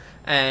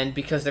 And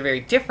because they're very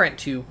different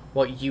to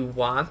what you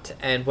want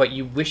and what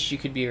you wish you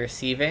could be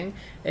receiving,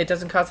 it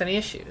doesn't cause any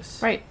issues.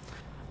 Right.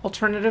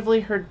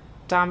 Alternatively, her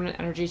dominant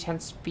energy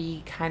tends to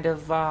be kind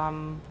of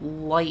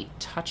light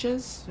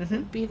touches,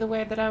 would be the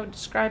way that I would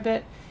describe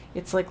it.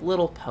 It's like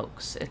little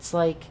pokes. It's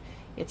like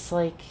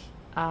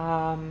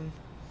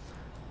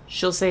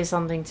she'll say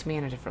something to me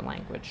in a different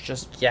language,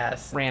 just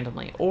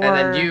randomly. Or,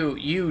 and then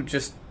you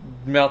just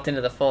melt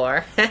into the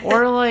floor.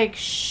 or like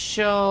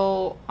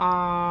she'll,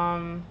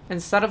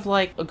 instead of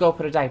like, go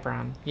put a diaper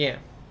on. Yeah.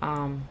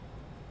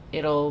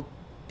 It'll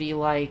be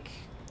like,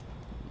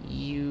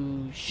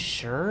 you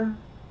sure?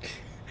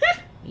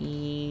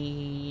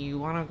 You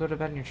want to go to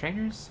bed in your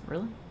trainers?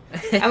 Really?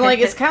 And like,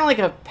 it's kind of like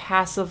a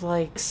passive,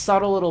 like,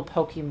 subtle little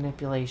pokey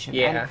manipulation.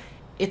 Yeah. And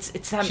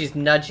it's that she's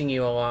nudging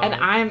you along.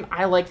 and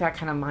I like that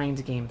kind of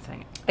mind game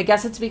thing. I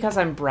guess it's because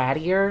I'm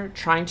brattier.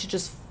 Trying to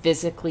just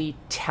physically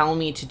tell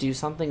me to do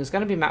something is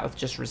going to be met with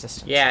just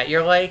resistance. Yeah,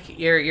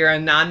 you're a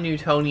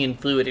non-Newtonian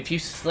fluid. If you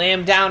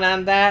slam down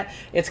on that,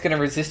 it's going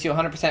to resist you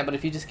 100%. But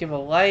if you just give a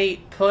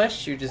light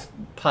push, you're just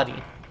putty.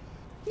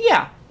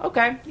 Yeah.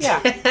 Okay.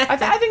 Yeah.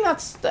 I think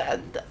that's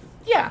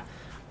yeah.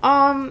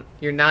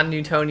 You're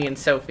non-Newtonian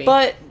Sophie.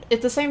 But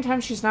at the same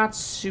time, she's not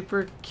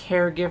super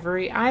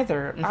caregivery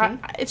either.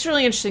 It's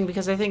really interesting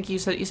because I think you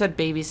said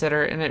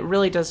babysitter, and it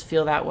really does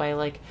feel that way.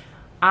 Like,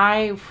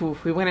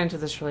 we went into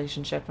this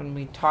relationship and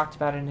we talked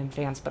about it in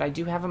advance, but I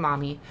do have a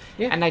mommy,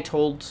 and I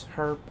told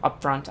her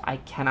up front, I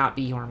cannot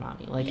be your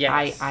mommy. Like,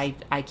 yes.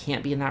 I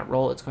can't be in that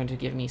role. It's going to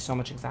give me so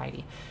much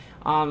anxiety.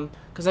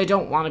 Because I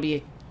don't want to be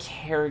a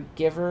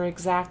caregiver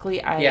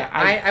exactly.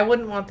 I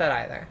wouldn't want that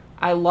either.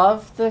 I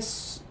love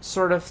this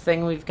sort of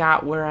thing we've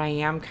got where I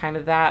am kind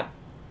of that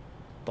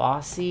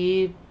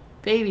bossy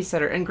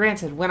babysitter. And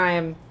granted, when I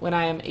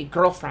am a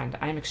girlfriend,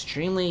 I'm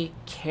extremely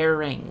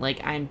caring.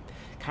 Like, I'm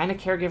kind of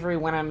caregivery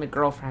when I'm a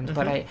girlfriend,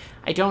 but I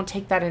don't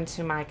take that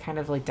into my kind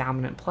of like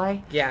dominant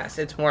play. Yes,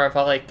 it's more of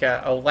a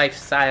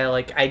lifestyle,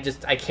 like I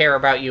care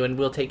about you and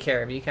we'll take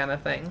care of you kind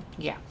of thing.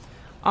 Yeah.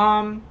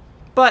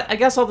 But I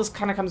guess all this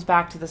kind of comes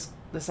back to this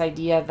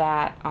idea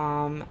that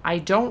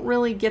I don't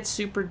really get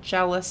super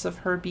jealous of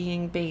her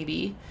being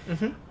baby,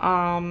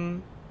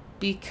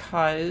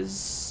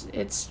 because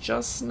it's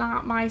just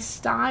not my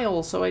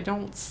style, so I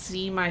don't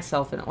see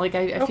myself in it. Like,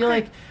 I feel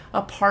like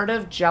a part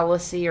of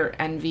jealousy or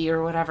envy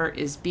or whatever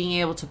is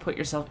being able to put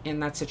yourself in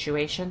that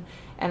situation,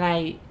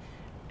 and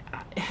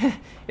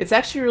it's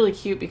actually really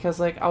cute because,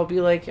 like, I'll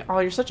be like, oh,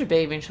 you're such a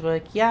baby, and she'll be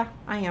like, yeah,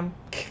 I am.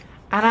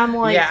 And I'm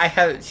like...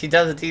 Yeah, she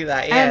does do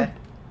that, yeah. And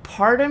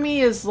part of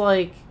me is,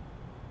 like,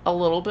 a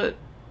little bit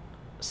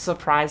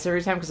surprised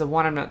every time because,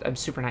 one, I'm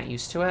super not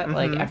used to it.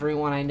 Like,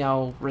 everyone I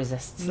know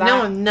resists that.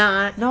 No, I'm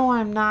not. No,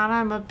 I'm not.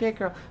 I'm a big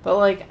girl. But,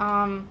 like,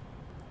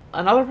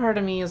 another part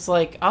of me is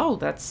like, oh,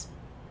 that's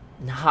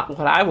not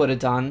what I would have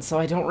done. So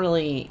I don't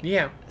really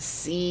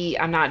see.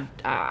 I'm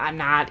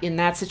not in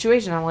that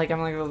situation. I'm like,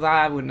 well,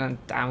 I wouldn't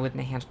have handled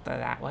it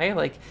that way.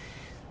 Like,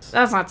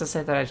 that's not to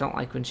say that I don't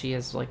like when she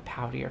is, like,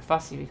 pouty or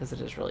fussy, because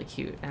it is really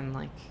cute and,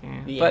 like,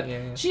 but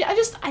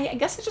I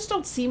guess I just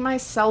don't see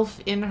myself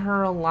in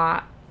her a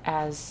lot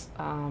as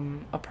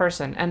a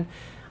person, and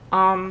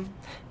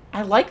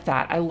I like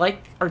that. I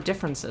like our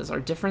differences.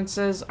 Our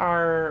differences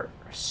are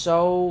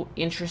so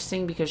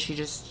interesting because she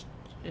just,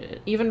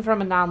 even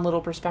from a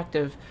non-little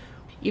perspective,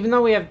 even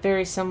though we have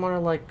very similar,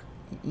 like,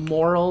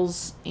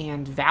 morals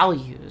and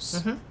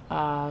values,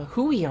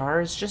 who we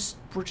are is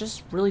we're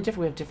just really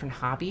different. We have different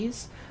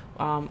hobbies.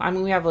 I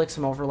mean, we have, like,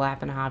 some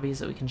overlap in hobbies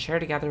that we can share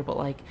together, but,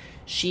 like,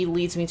 she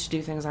leads me to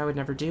do things I would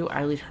never do.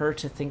 I lead her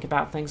to think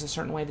about things a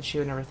certain way that she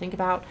would never think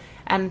about.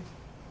 And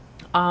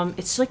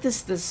it's like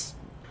this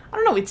I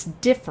don't know, it's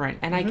different.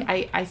 And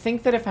I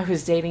think that if I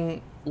was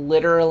dating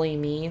literally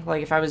me,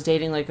 like, if I was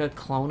dating, like, a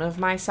clone of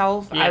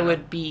myself, I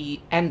would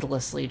be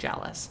endlessly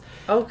jealous.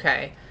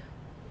 Okay.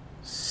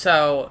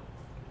 So...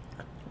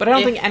 But I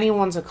don't think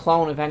anyone's a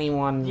clone of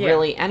anyone,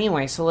 really,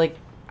 anyway. So, like,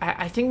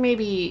 I think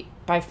maybe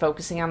by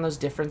focusing on those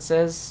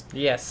differences...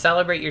 Yeah,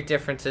 celebrate your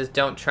differences.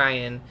 Don't try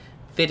and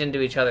fit into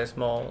each other's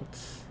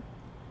molds.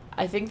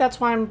 I think that's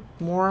why I'm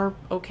more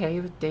okay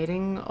with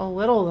dating a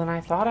little than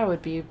I thought I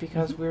would be,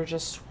 because we're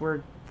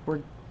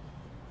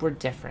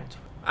different.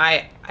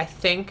 I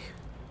think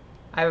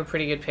I have a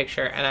pretty good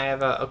picture, and I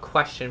have a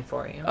question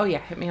for you. Oh, yeah,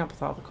 hit me up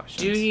with all the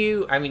questions. Do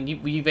you... I mean,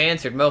 you've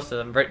answered most of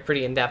them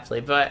pretty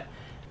in-depthly, but...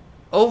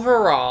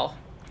 Overall,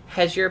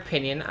 has your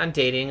opinion on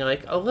dating,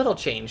 like, a little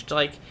changed?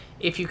 Like,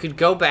 if you could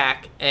go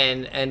back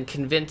and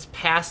convince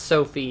past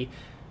Sophie,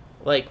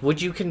 like,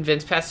 would you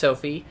convince past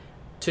Sophie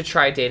to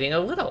try dating a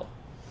little?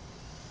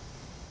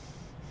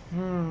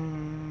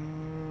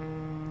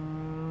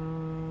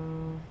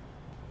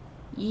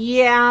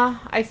 Yeah,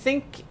 I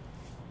think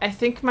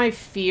my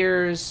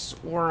fears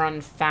were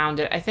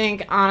unfounded. I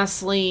think,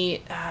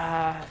 honestly,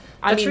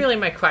 That's really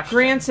my question.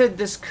 Granted,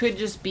 this could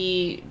just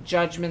be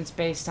judgments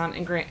based on...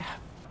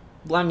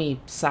 Let me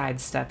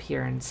sidestep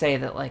here and say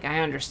that, like, I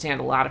understand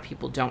a lot of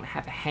people don't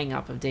have a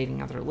hang-up of dating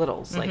other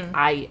littles. Like,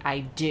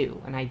 I do,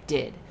 and I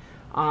did.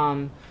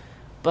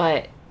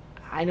 But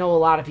I know a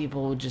lot of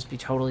people would just be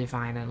totally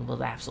fine and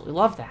would absolutely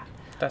love that.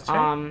 That's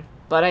right.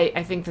 But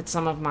I think that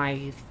some of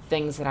my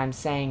things that I'm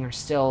saying are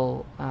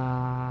still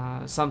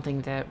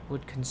something that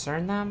would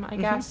concern them, I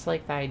guess.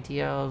 Like the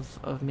idea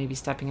of maybe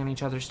stepping on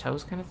each other's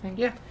toes kind of thing.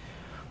 Yeah.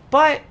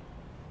 But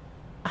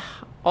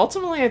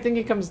ultimately, I think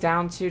it comes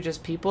down to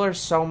just people are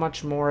so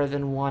much more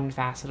than one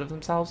facet of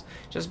themselves.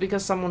 Just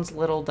because someone's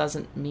little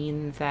doesn't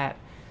mean that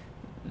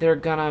they're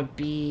gonna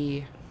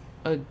be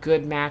a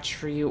good match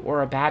for you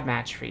or a bad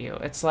match for you.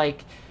 It's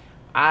like,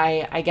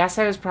 I guess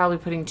I was probably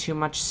putting too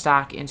much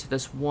stock into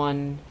this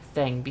one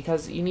thing,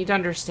 because you need to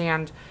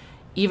understand,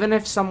 even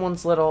if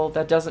someone's little,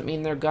 that doesn't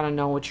mean they're going to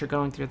know what you're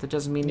going through. That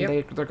doesn't mean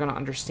they're going to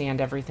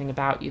understand everything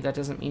about you. That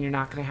doesn't mean you're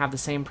not going to have the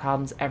same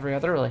problems every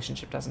other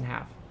relationship doesn't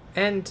have.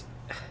 And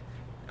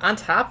on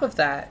top of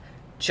that,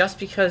 just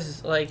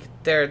because like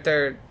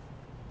they're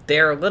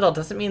little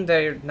doesn't mean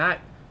they're not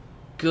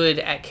good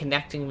at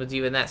connecting with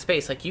you in that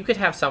space. Like, you could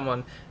have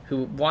someone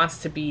who wants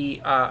to be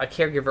a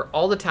caregiver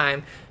all the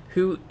time,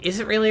 who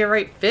isn't really a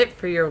right fit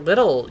for your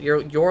little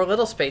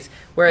space.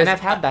 Whereas, And I've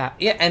had that.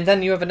 Yeah, and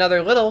then you have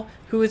another little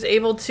who is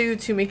able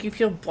to make you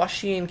feel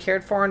blushy and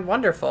cared for and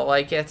wonderful.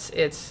 Like,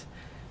 it's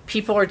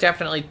people are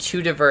definitely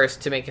too diverse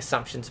to make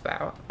assumptions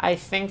about. I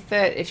think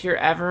that if you're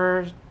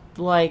ever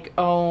like,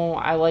 oh,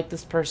 I like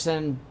this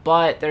person,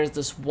 but there's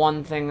this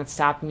one thing that's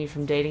stopping me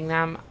from dating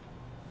them,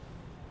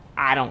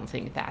 I don't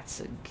think that's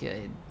a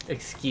good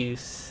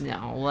Excuse.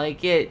 No,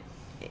 like it.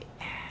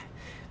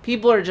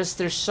 People are just,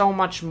 there's so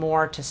much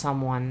more to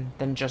someone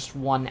than just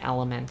one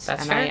element.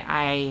 That's and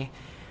fair.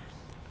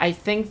 I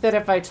think that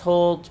if I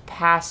told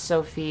past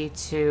Sophie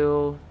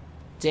to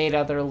date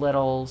other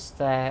littles,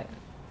 that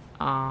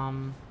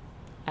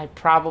I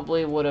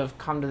probably would have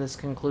come to this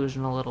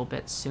conclusion a little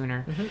bit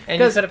sooner.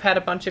 And you could have had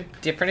a bunch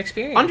of different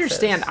experiences.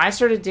 Understand, I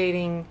started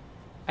dating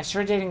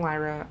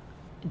Lyra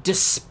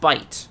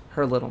despite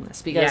her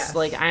littleness, because Yes.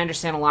 like, I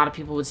understand a lot of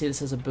people would see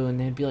this as a boon.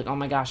 They'd be like, oh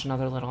my gosh,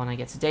 another little, and I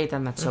get to date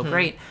them, that's so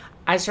great.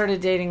 I started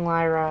dating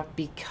Lyra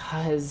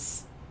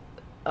because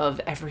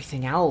of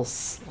everything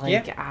else.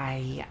 Like,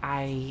 I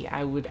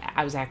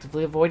was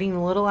actively avoiding the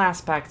little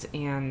aspect,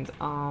 and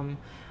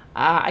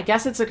I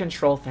guess it's a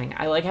control thing.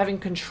 I like having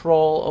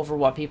control over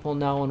what people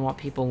know and what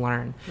people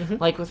learn.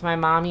 Like with my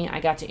mommy, I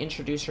got to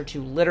introduce her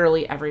to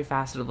literally every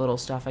facet of little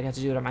stuff. I got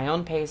to do it at my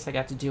own pace. I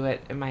got to do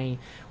it in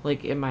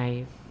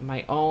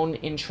my own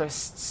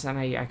interests, and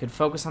I could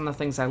focus on the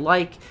things I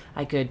like.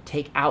 I could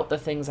take out the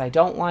things I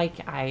don't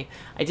like. I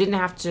didn't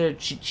have to.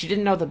 She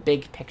didn't know the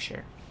big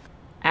picture,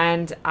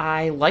 and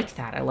I like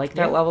that. I like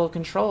that level of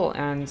control,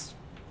 and it's,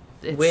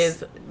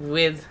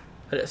 with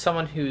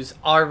someone who's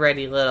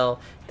already little,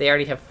 they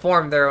already have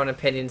formed their own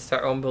opinions,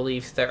 their own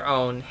beliefs, their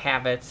own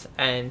habits,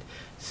 and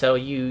so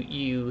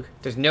you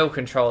there's no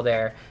control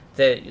there.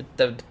 The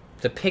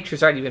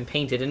picture's already been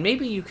painted, and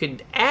maybe you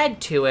could add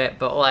to it,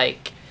 but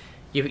like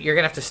you're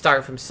gonna have to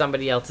start from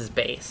somebody else's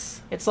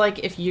base. It's like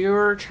if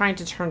you're trying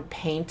to turn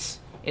paint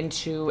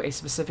into a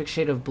specific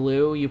shade of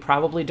blue, you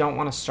probably don't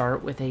want to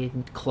start with a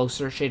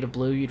closer shade of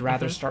blue. You'd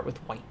rather start with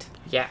white.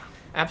 Yeah,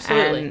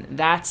 absolutely. And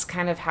that's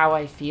kind of how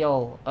I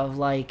feel, of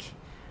like,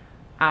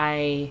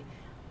 I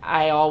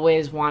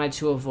always wanted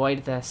to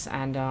avoid this,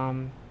 and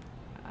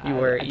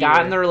I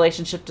got in the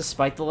relationship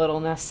despite the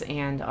littleness,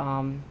 and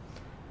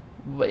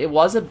it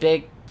was a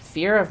big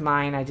fear of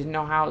mine. I didn't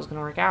know how it was going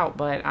to work out,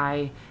 but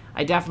I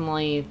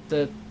definitely,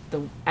 the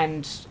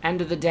end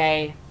of the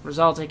day,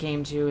 result I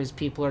came to is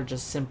people are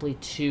just simply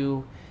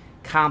too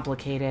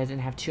complicated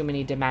and have too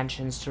many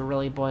dimensions to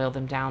really boil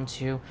them down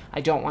to,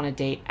 I don't want to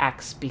date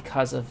X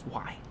because of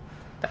Y.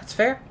 That's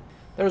fair.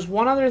 There was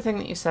one other thing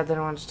that you said that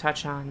I wanted to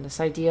touch on, this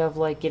idea of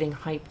like getting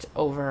hyped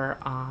over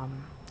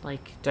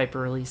like diaper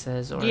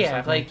releases or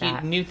something like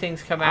that. New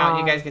things come out,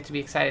 you guys get to be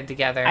excited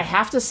together. I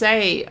have to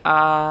say,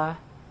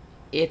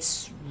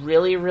 it's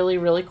really, really,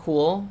 really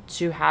cool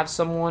to have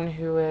someone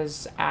who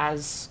is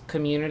as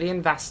community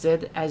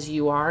invested as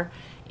you are,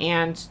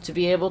 and to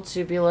be able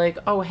to be like,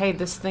 oh, hey,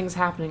 this thing's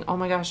happening. Oh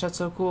my gosh, that's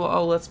so cool.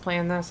 Oh, let's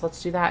plan this.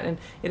 Let's do that. And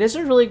it is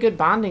a really good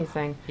bonding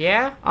thing.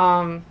 Yeah?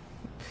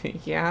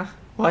 Yeah.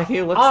 Why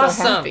you look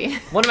awesome. so happy?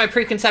 One of my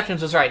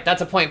preconceptions was right.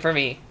 That's a point for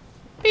me.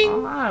 Bing.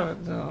 Oh, I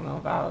don't know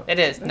about It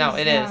is. No,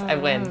 it is. I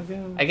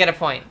win. I get a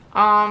point.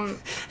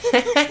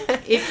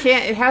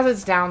 It has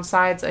its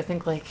downsides. I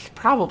think, like,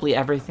 probably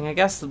everything. I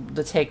guess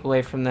the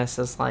takeaway from this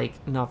is, like,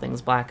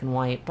 nothing's black and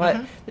white.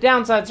 But the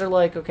downsides are,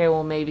 like, okay,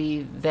 well,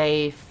 maybe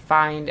they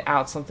find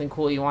out something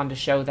cool you wanted to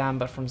show them,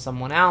 but from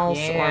someone else.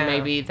 Yeah. Or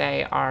maybe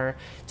they are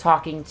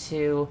talking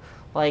to,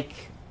 like,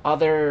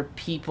 other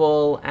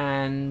people,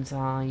 and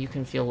you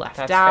can feel left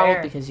That's out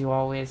fair. because you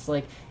always,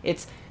 like,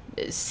 it's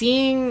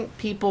seeing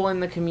people in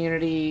the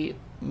community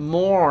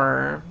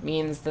more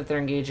means that they're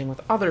engaging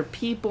with other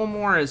people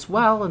more as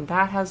well, and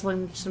that has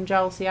some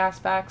jealousy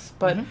aspects.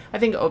 But I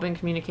think open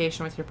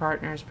communication with your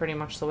partner is pretty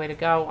much the way to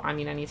go. I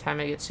mean,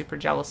 anytime I get super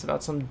jealous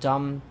about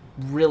some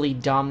really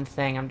dumb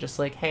thing, I'm just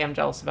like, hey, I'm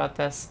jealous about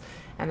this.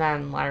 And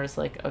then Lyra's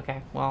like,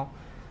 okay, well,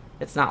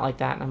 it's not like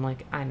that. And I'm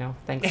like, I know,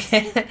 thanks.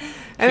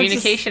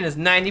 Communication is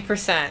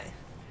 90%.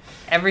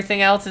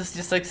 Everything else is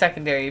just like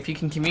secondary. If you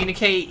can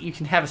communicate, you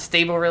can have a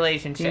stable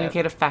relationship.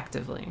 Communicate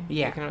effectively.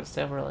 Yeah. You can have a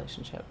stable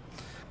relationship.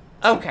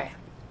 Okay.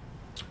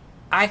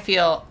 I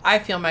feel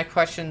my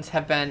questions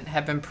have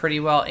been pretty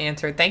well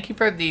answered. Thank you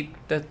for the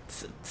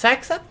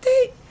sex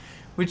update,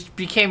 which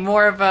became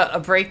more of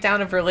a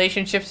breakdown of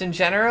relationships in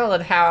general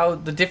and how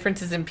the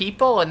differences in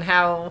people and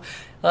how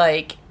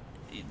like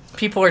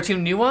people are too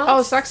nuanced.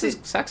 Oh, sex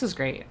is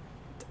great.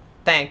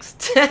 Thanks.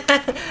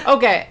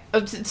 Okay.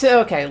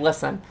 Okay,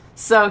 listen.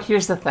 So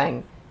here's the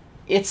thing.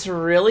 It's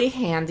really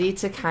handy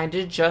to kind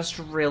of just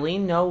really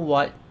know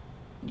what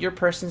your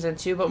person's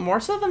into, but more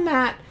so than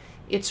that,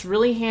 it's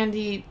really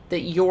handy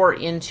that you're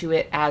into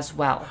it as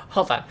well.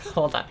 Hold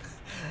on.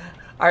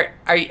 Are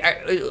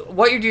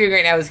what you're doing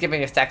right now is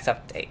giving a sex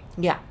update.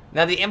 Yeah.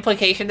 Now the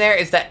implication there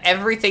is that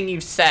everything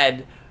you've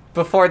said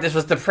before this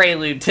was the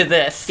prelude to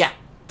this. Yeah.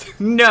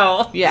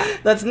 No. Yeah.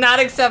 That's not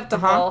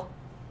acceptable. Uh-huh.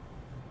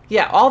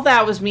 Yeah, all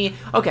that was me.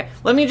 Okay,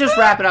 let me just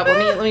wrap it up. I'm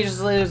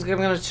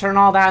gonna turn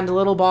all that into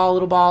little ball,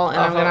 and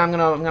I'm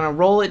gonna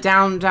roll it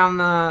down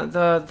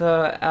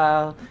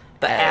the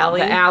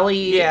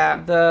alley, Yeah.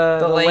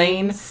 the lane,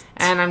 lanes.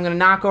 and I'm gonna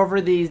knock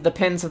over the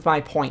pins with my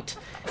point.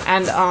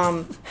 And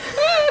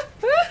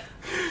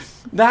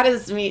that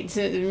is me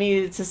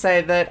to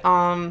say that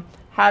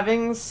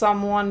having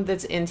someone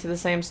that's into the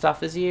same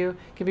stuff as you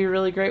can be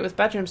really great with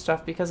bedroom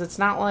stuff, because it's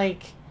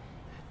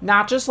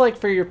not just like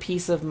for your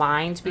peace of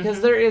mind,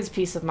 because there is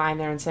peace of mind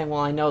there in saying,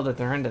 well, I know that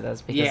they're into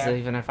this, because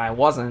even if I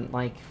wasn't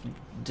like,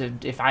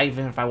 if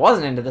I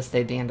wasn't into this,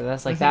 they'd be into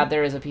this, like that.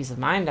 There is a peace of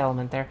mind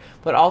element there,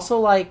 but also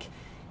like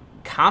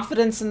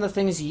confidence in the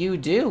things you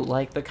do,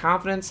 like the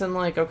confidence in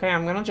like, okay,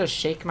 I'm gonna just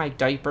shake my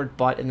diapered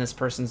butt in this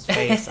person's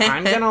face.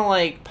 I'm gonna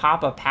like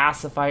pop a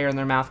pacifier in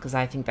their mouth because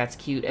I think that's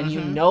cute, and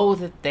you know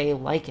that they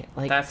like it.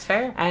 Like That's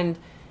fair. And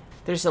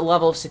there's a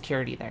level of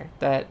security there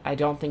that I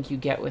don't think you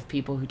get with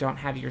people who don't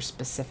have your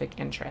specific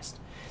interest.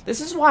 This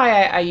is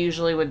why I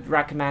usually would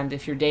recommend,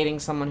 if you're dating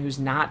someone who's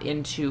not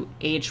into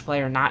age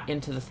play or not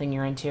into the thing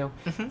you're into,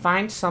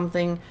 find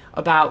something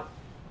about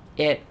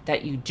it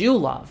that you do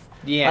love.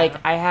 Yeah. Like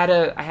I had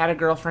a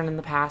girlfriend in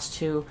the past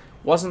who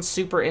wasn't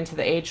super into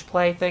the age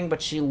play thing,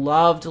 but she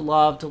loved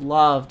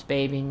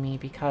babying me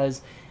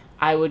because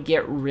I would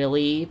get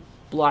really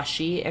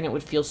blushy and it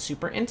would feel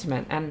super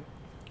intimate. And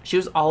she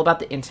was all about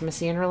the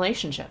intimacy in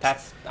relationships.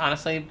 That's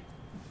honestly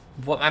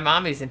what my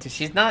mommy's into.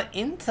 She's not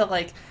into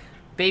like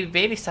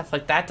baby stuff.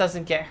 Like that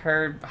doesn't get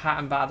her hot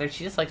and bothered.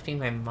 She just likes being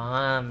my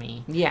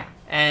mommy. Yeah.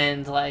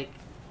 And like,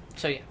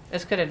 so yeah,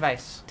 it's good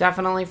advice.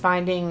 Definitely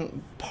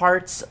finding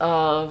parts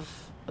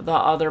of the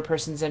other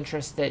person's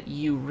interest that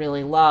you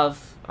really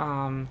love.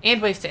 And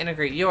ways to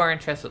integrate your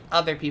interests with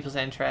other people's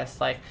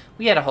interests. Like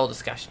we had a whole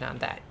discussion on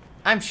that.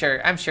 I'm sure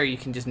you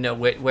can just know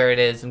where it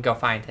is and go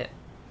find it.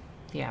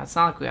 Yeah, it's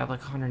not like we have like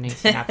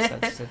 118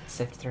 episodes to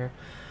sift through.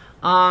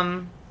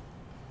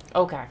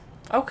 Okay.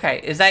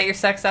 Okay, is that your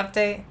sex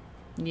update?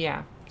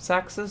 Yeah,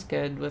 sex is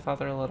good with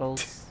other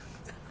littles.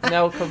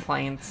 No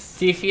complaints.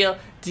 Do you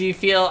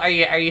feel are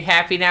you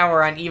happy now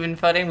we're on even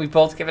footing? We've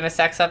both given a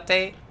sex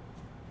update?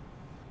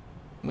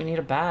 We need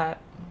a bat.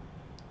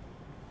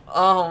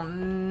 Oh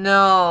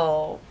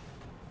no.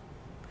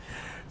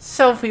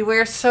 Sophie,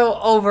 we're so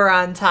over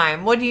on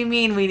time. What do you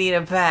mean we need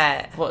a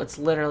bet? Well, it's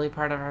literally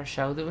part of our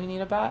show that we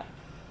need a bat.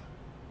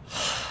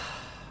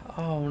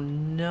 Oh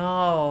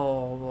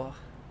no.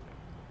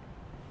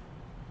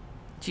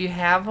 Do you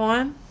have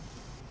one?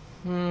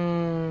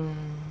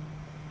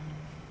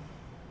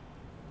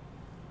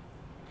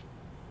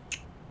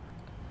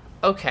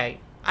 Okay,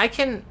 I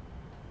can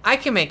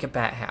make a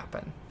bet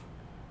happen.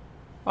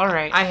 All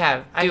right. I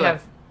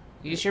have.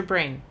 Use your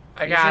brain.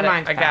 I Use got your it.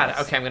 mind I got it.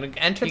 palace. Okay, I'm gonna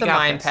enter You the got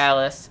mind this.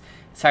 palace.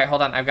 Sorry,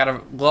 hold on. I've got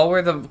to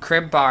lower the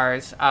crib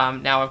bars.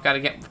 Now I've got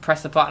to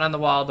press the button on the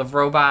wall. The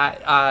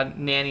robot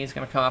nanny is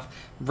gonna come up.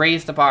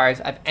 Raise the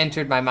bars. I've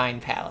entered my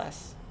mind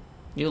palace.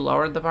 You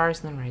lowered the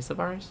bars and then raised the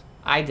bars?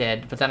 I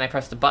did, but then I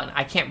pressed the button.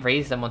 I can't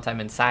raise them once I'm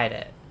inside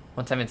it.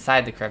 Once I'm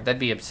inside the crib, that'd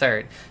be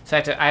absurd. So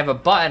I have a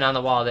button on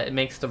the wall that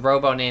makes the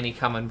robo nanny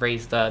come and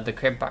raise the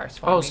crib bars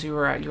for me. Oh, so you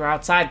were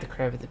outside the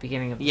crib at the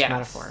beginning of this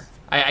metaphor.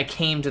 I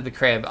came to the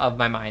crib of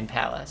my mind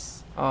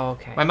palace. Oh,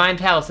 okay. My mind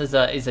palace is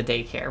a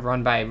daycare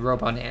run by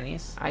robo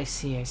nannies. I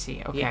see.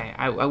 Okay. Yeah.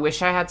 I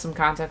wish I had some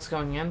context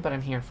going in, but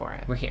I'm here for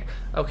it. We're here.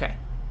 Okay.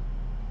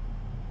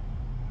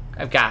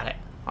 I've got it.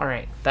 All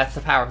right. That's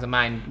the power of the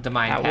mind That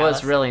palace.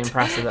 was really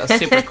impressive. That was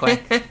super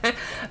quick.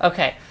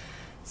 Okay.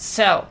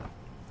 So,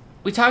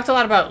 we talked a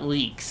lot about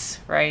leaks,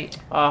 right?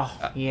 Oh,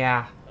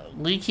 yeah.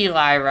 Leaky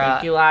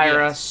Lyra.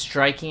 Lyra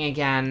striking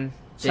again.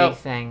 Big So-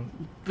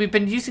 thing. We've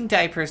been using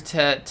diapers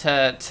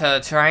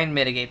to try and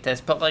mitigate this,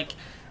 but like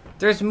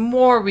there's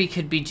more we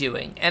could be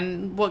doing.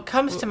 And what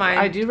comes to mind,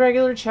 I do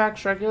regular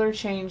checks, regular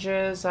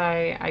changes. We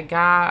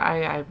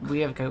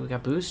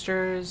got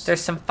boosters.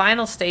 there's some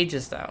final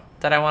stages though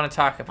that I want to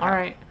talk about. All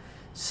right.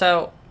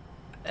 So,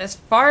 as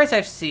far as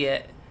I see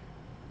it,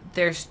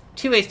 there's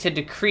two ways to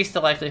decrease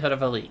the likelihood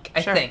of a leak.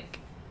 I Sure.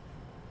 think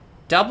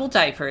double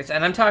diapers,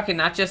 and I'm talking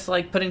not just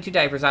like putting 2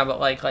 diapers on, but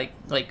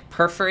like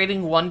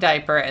perforating one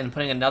diaper and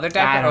putting another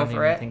diaper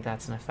over it. I don't think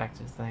that's an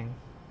effective thing.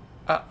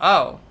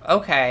 Oh,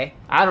 okay.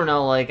 I don't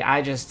know, like,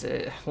 I just,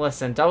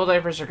 listen, double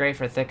diapers are great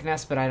for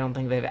thickness, but I don't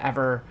think they've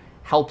ever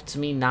helped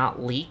me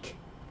not leak.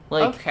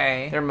 Like,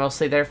 okay. They're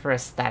mostly there for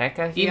aesthetic,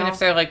 I feel. Even if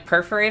they're, like,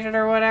 perforated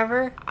or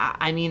whatever?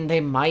 I mean,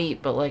 they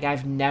might, but, like,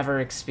 I've never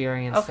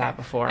experienced that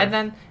before.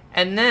 And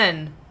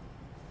then,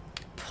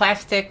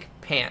 plastic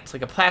pants,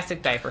 like a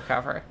plastic diaper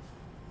cover.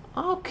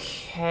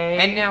 Okay.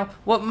 And now,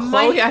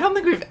 Chloe, I don't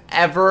think we've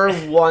ever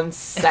once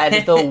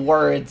said the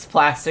words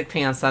plastic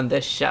pants on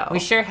this show. We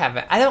sure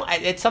haven't.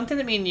 It's something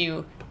that me and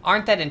you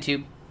aren't that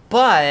into,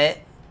 but...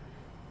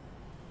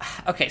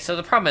 Okay, so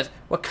the problem is,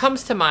 what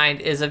comes to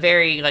mind is a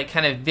very, like,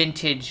 kind of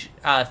vintage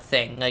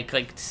thing.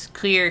 Like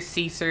clear,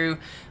 see-through,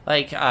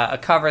 like, a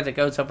cover that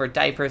goes over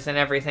diapers and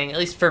everything. At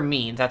least for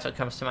me, that's what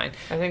comes to mind.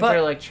 I think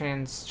they're, like,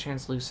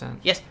 translucent.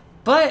 Yes,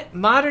 but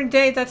modern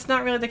day, that's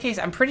not really the case.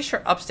 I'm pretty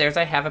sure upstairs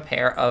I have a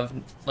pair of,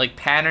 like,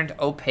 patterned,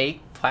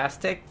 opaque,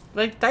 plastic,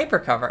 like, diaper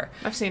cover.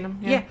 I've seen them.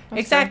 Yeah,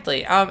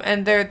 exactly.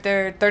 And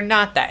they're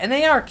not that. And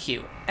they are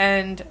cute.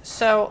 And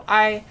so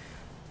I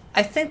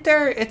think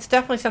it's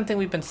definitely something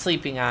we've been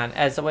sleeping on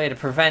as a way to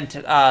prevent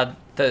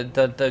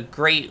the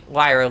great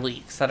Lyra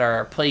leaks that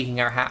are plaguing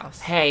our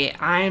house. Hey,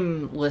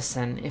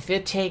 listen, if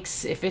it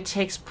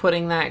takes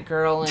putting that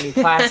girl in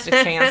plastic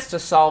pants to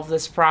solve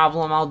this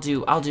problem, I'll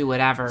do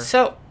whatever.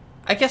 So,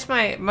 I guess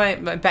my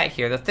bet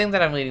here, the thing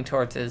that I'm leaning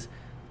towards is,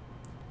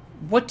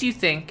 what do you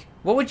think?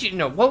 What would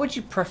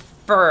you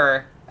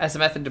prefer as a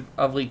method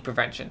of leak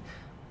prevention?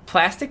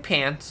 Plastic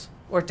pants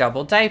or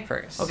double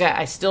diapers? Okay,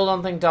 I still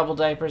don't think double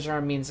diapers are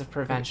a means of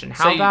prevention.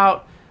 How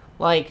about,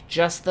 like,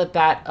 just the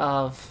bet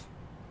of,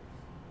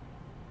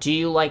 do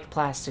you like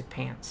plastic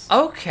pants?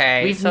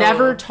 Okay. We've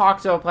never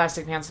talked about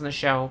plastic pants on the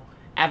show,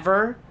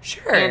 ever.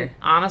 Sure. And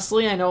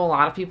honestly, I know a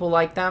lot of people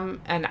like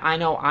them, and I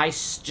know I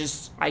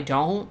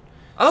don't.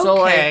 Okay. So,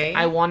 like,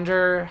 I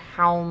wonder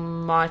how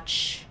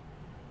much...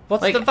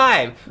 What's the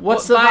vibe?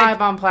 What's the vibe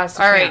on plastic pants?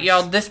 All right,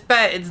 y'all, this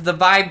bet is the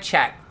vibe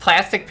check.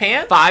 Plastic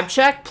pants? Vibe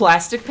check,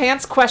 plastic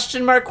pants,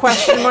 question mark.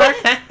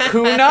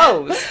 Who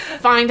knows?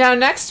 Find out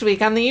next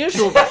week on The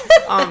Usual Bet.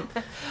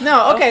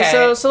 No,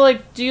 okay. So,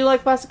 like, do you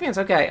like plastic pants?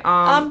 Okay.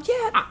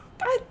 Yeah.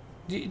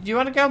 Do you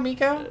want to go,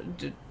 Miko?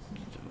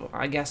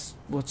 I guess,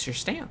 what's your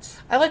stance?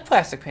 I like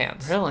plastic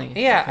pants. Really?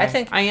 Yeah, okay. I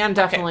think... I am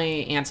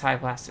definitely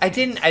anti-plastic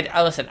pants.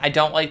 Listen, I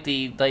don't like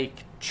the,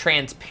 like,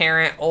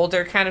 transparent,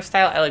 older kind of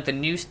style. I like the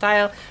new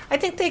style. I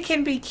think they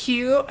can be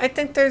cute. I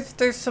think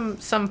there's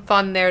some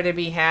fun there to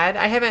be had.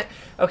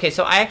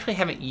 So I actually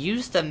haven't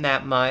used them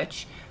that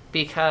much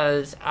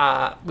because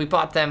we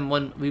bought them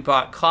when we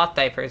bought cloth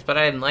diapers, but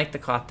I didn't like the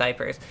cloth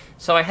diapers.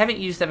 So I haven't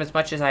used them as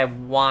much as I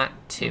want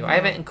to. Mm-hmm. I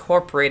haven't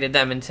incorporated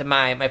them into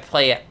my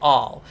play at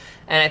all.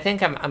 And I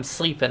think I'm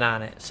sleeping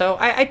on it. So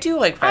I do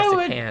like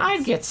plastic pants.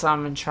 I'd get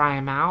some and try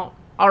them out.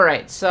 All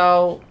right,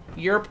 so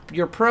you're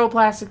pro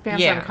plastic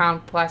pants. Yeah. I'm con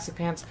plastic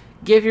pants.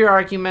 Give your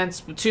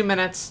arguments. 2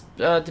 minutes.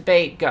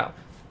 Debate. Go.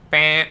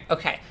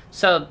 Okay,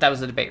 so that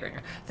was a debate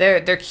ringer.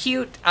 They're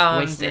cute.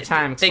 Waste your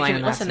time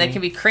explaining that to me. They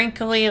can be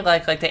crinkly.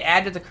 Like they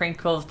add to the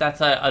crinkles.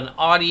 That's an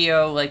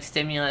audio like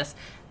stimulus.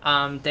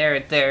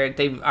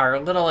 They are a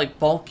little like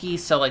bulky,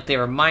 so like they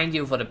remind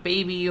you of what a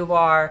baby you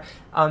are.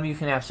 You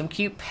can have some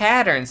cute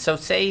patterns. So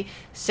say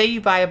you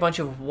buy a bunch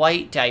of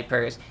white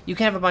diapers, you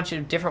can have a bunch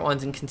of different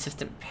ones in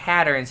consistent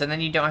patterns, and then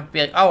you don't have to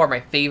be like, oh, are my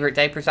favorite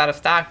diapers out of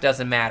stock?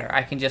 Doesn't matter.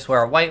 I can just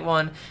wear a white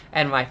one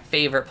and my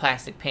favorite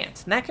plastic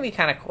pants, and that can be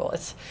kind of cool.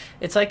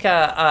 It's like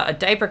a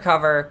diaper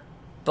cover,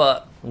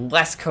 but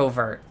less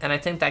covert, and I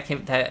think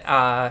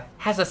that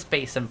has a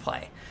space in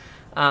play.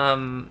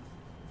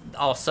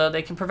 Also,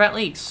 they can prevent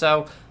leaks.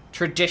 So,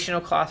 traditional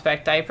cloth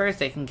back diapers,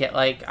 they can get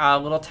like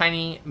little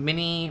tiny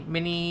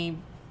mini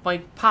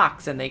like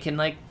pocks, and they can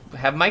like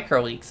have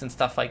micro leaks and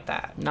stuff like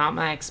that. Not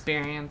my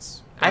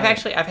experience. I've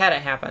had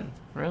it happen.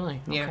 Really?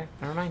 Okay. Yeah.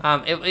 Never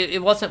mind.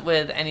 It wasn't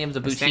with any of the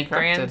boutique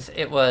brands.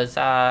 It was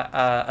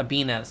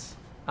Abina's.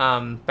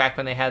 Back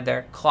when they had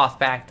their cloth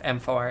backed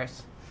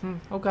M4s.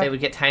 Okay. They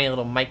would get tiny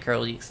little micro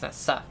leaks that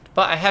sucked.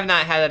 But I have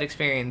not had that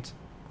experience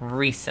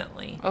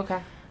recently. Okay.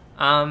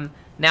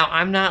 Now,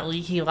 I'm not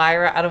leaky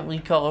Lyra. I don't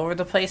leak all over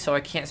the place, so I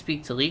can't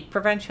speak to leak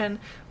prevention.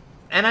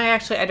 And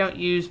I don't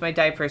use my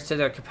diapers to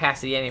their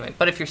capacity anyway.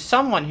 But if you're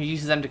someone who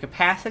uses them to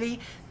capacity,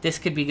 this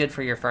could be good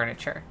for your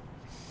furniture.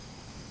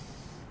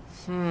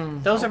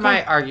 Those are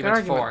my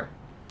arguments for.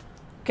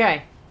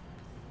 Okay.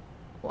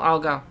 Well, I'll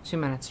go. 2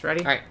 minutes.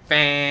 Ready? All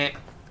right.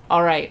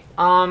 All right.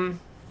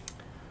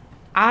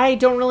 I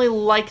don't really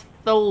like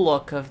the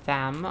look of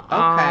them.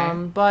 Okay.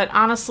 But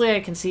honestly,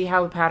 I can see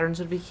how the patterns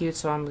would be cute,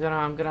 so I'm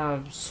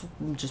gonna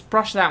just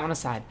brush that one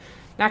aside.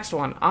 Next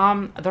one.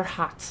 They're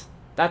hot.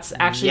 That's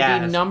actually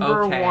the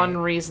number one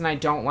reason I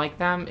don't like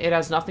them. It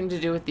has nothing to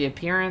do with the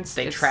appearance.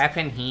 They trap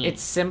in heat.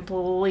 It's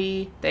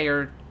simply they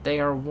are they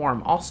are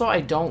warm. Also,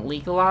 I don't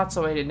leak a lot,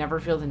 so I never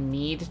feel the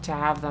need to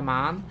have them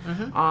on.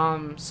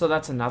 Mm-hmm. So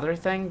that's another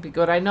thing.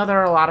 Because I know there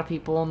are a lot of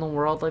people in the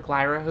world like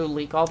Lyra who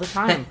leak all the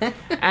time,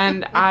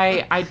 and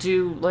I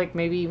do like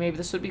maybe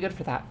this would be good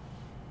for that.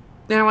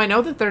 Now I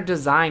know that they're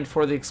designed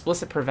for the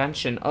explicit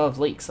prevention of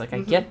leaks. Like I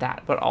get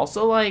that, but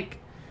also like.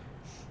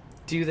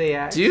 Do they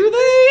actually? Do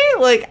they?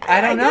 Like,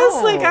 I don't guess,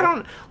 know. like, I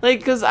don't... Like,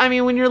 because, I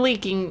mean, when you're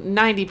leaking,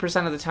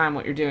 90% of the time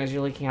what you're doing is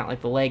you're leaking out,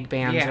 like, the leg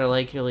bands or,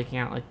 like, you're leaking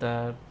out, like,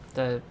 the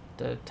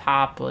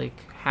top, like,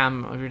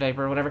 hem of your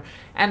diaper or whatever.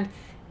 And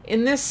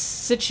in this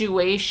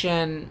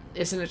situation,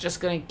 isn't it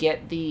just going to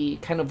get the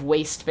kind of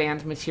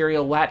waistband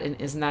material wet, and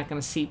isn't that going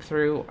to seep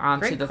through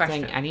onto Great the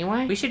question. thing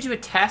anyway? We should do a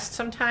test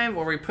sometime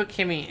where we put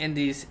Kimmy in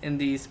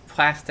these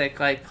plastic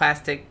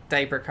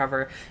diaper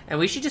cover, and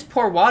we should just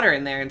pour water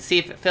in there and see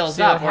if it fills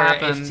See up, what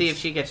happens. see if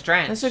she gets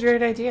drenched. That's a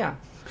great idea.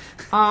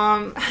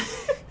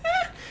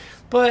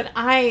 But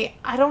I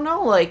don't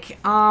know, like,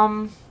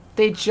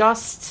 they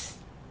just,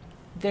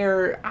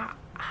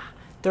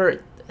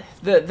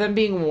 them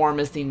being warm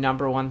is the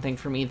number one thing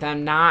for me.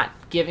 Them not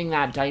giving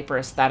that diaper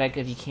aesthetic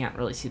of you can't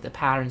really see the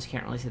patterns, you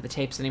can't really see the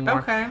tapes anymore.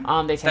 Okay. They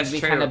tend That's to be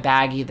true. kind of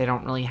baggy. They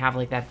don't really have,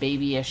 like, that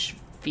babyish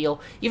feel.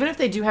 Even if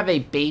they do have a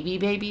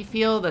baby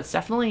feel, that's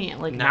definitely,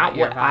 like, not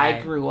your what I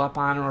vibe. grew up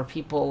on, or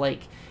people,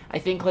 like... I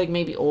think, like,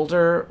 maybe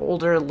older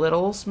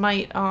littles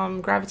might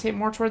gravitate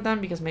more toward them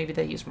because maybe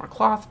they use more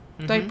cloth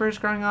diapers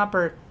growing up,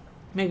 or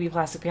maybe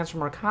plastic pants were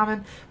more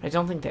common, but I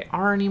don't think they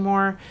are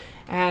anymore,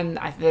 and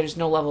there's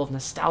no level of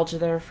nostalgia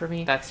there for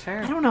me. That's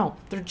fair. I don't know.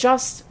 They're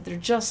just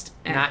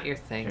Not your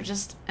thing. They're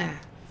just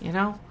you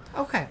know?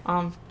 Okay.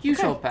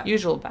 Usual bet.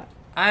 Usual bet.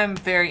 I'm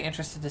very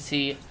interested to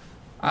see...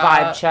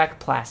 Vibe check,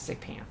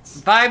 plastic pants.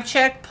 Vibe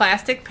check,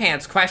 plastic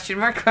pants, question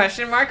mark,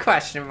 question mark,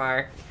 question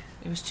mark.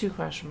 It was 2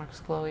 question marks,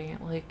 Chloe.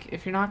 Like,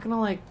 if you're not gonna,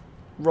 like,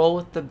 roll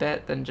with the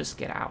bit, then just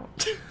get out.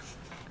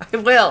 I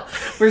will.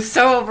 We're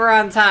so over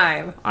on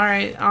time. All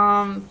right.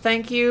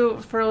 Thank you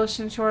for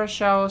listening to our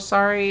show.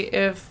 Sorry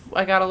if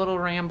I got a little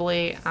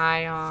rambly.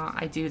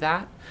 I do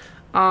that.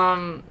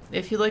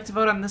 If you'd like to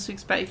vote on this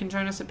week's bet, you can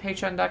join us at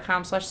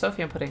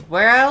patreon.com/SophieandPudding.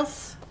 Where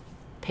else?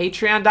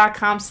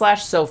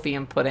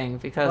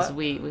 Patreon.com/SophieandPudding, because What?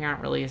 we aren't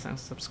really using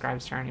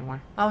Subscribestar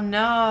anymore. Oh,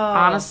 no.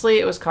 Honestly,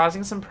 it was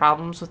causing some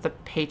problems with the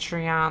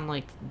Patreon,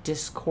 like,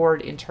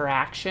 Discord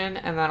interaction,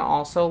 and then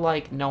also,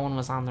 like, no one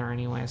was on there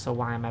anyway, so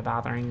why am I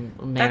bothering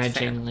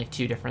managing, like,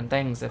 2 different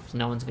things if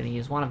no one's going to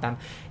use one of them?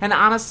 And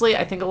honestly,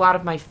 I think a lot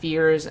of my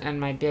fears and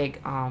my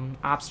big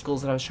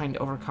obstacles that I was trying to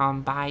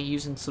overcome by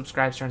using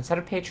Subscribestar instead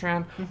of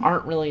Patreon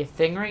aren't really a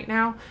thing right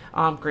now.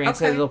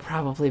 Granted, Okay. it'll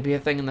probably be a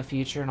thing in the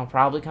future, and I'll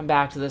probably come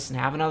back to this and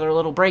have another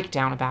little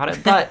breakdown about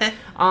it, but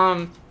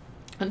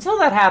until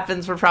that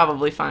happens, we're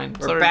probably fine.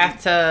 We're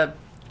back to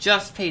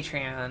just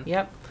Patreon.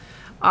 Yep.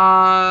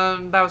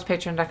 That was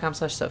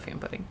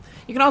patreon.com/SophieandPudding.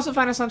 You can also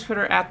find us on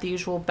Twitter at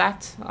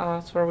 @TheUsualBet.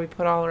 That's where we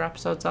put all our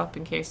episodes up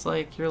in case,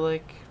 like, you're,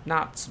 like,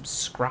 not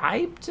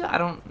subscribed. I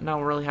don't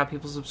know really how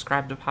people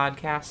subscribe to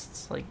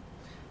podcasts. Like,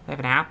 they have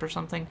an app or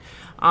something.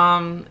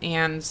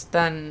 And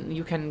then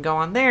you can go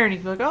on there and you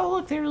can be like, oh,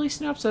 look, they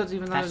released new episodes,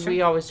 even though That's true.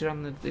 we always do it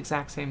on the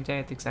exact same day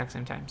at the exact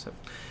same time. So,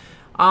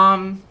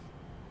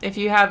 if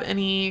you have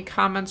any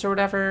comments or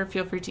whatever,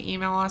 feel free to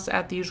email us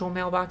at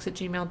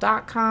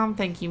theusualmailbox@gmail.com.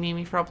 Thank you,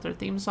 Mimi, for helping with our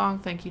theme song.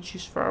 Thank you,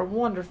 Juice, for our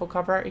wonderful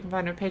cover art. You can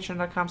find it at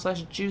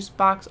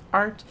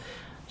patreon.com/juiceboxart.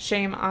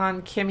 Shame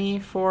on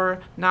Kimmy for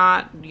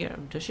not,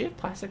 does she have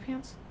plastic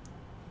pants?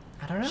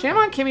 I don't know. Shame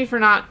on Kimmy for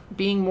not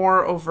being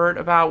more overt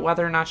about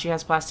whether or not she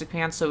has plastic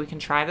pants so we can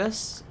try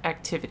this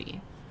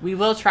activity. We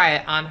will try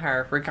it on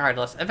her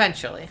regardless,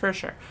 eventually. For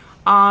sure.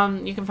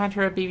 You can find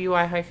her at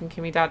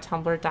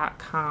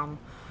bby-kimmy.tumblr.com.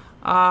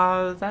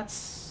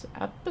 That's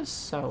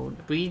episode.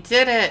 We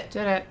did it.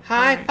 Did it. High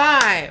All right.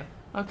 five.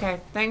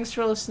 Okay. Thanks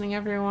for listening,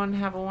 everyone.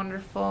 Have a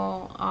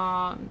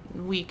wonderful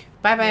week.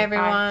 Bye-bye, Okay,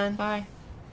 everyone. Bye.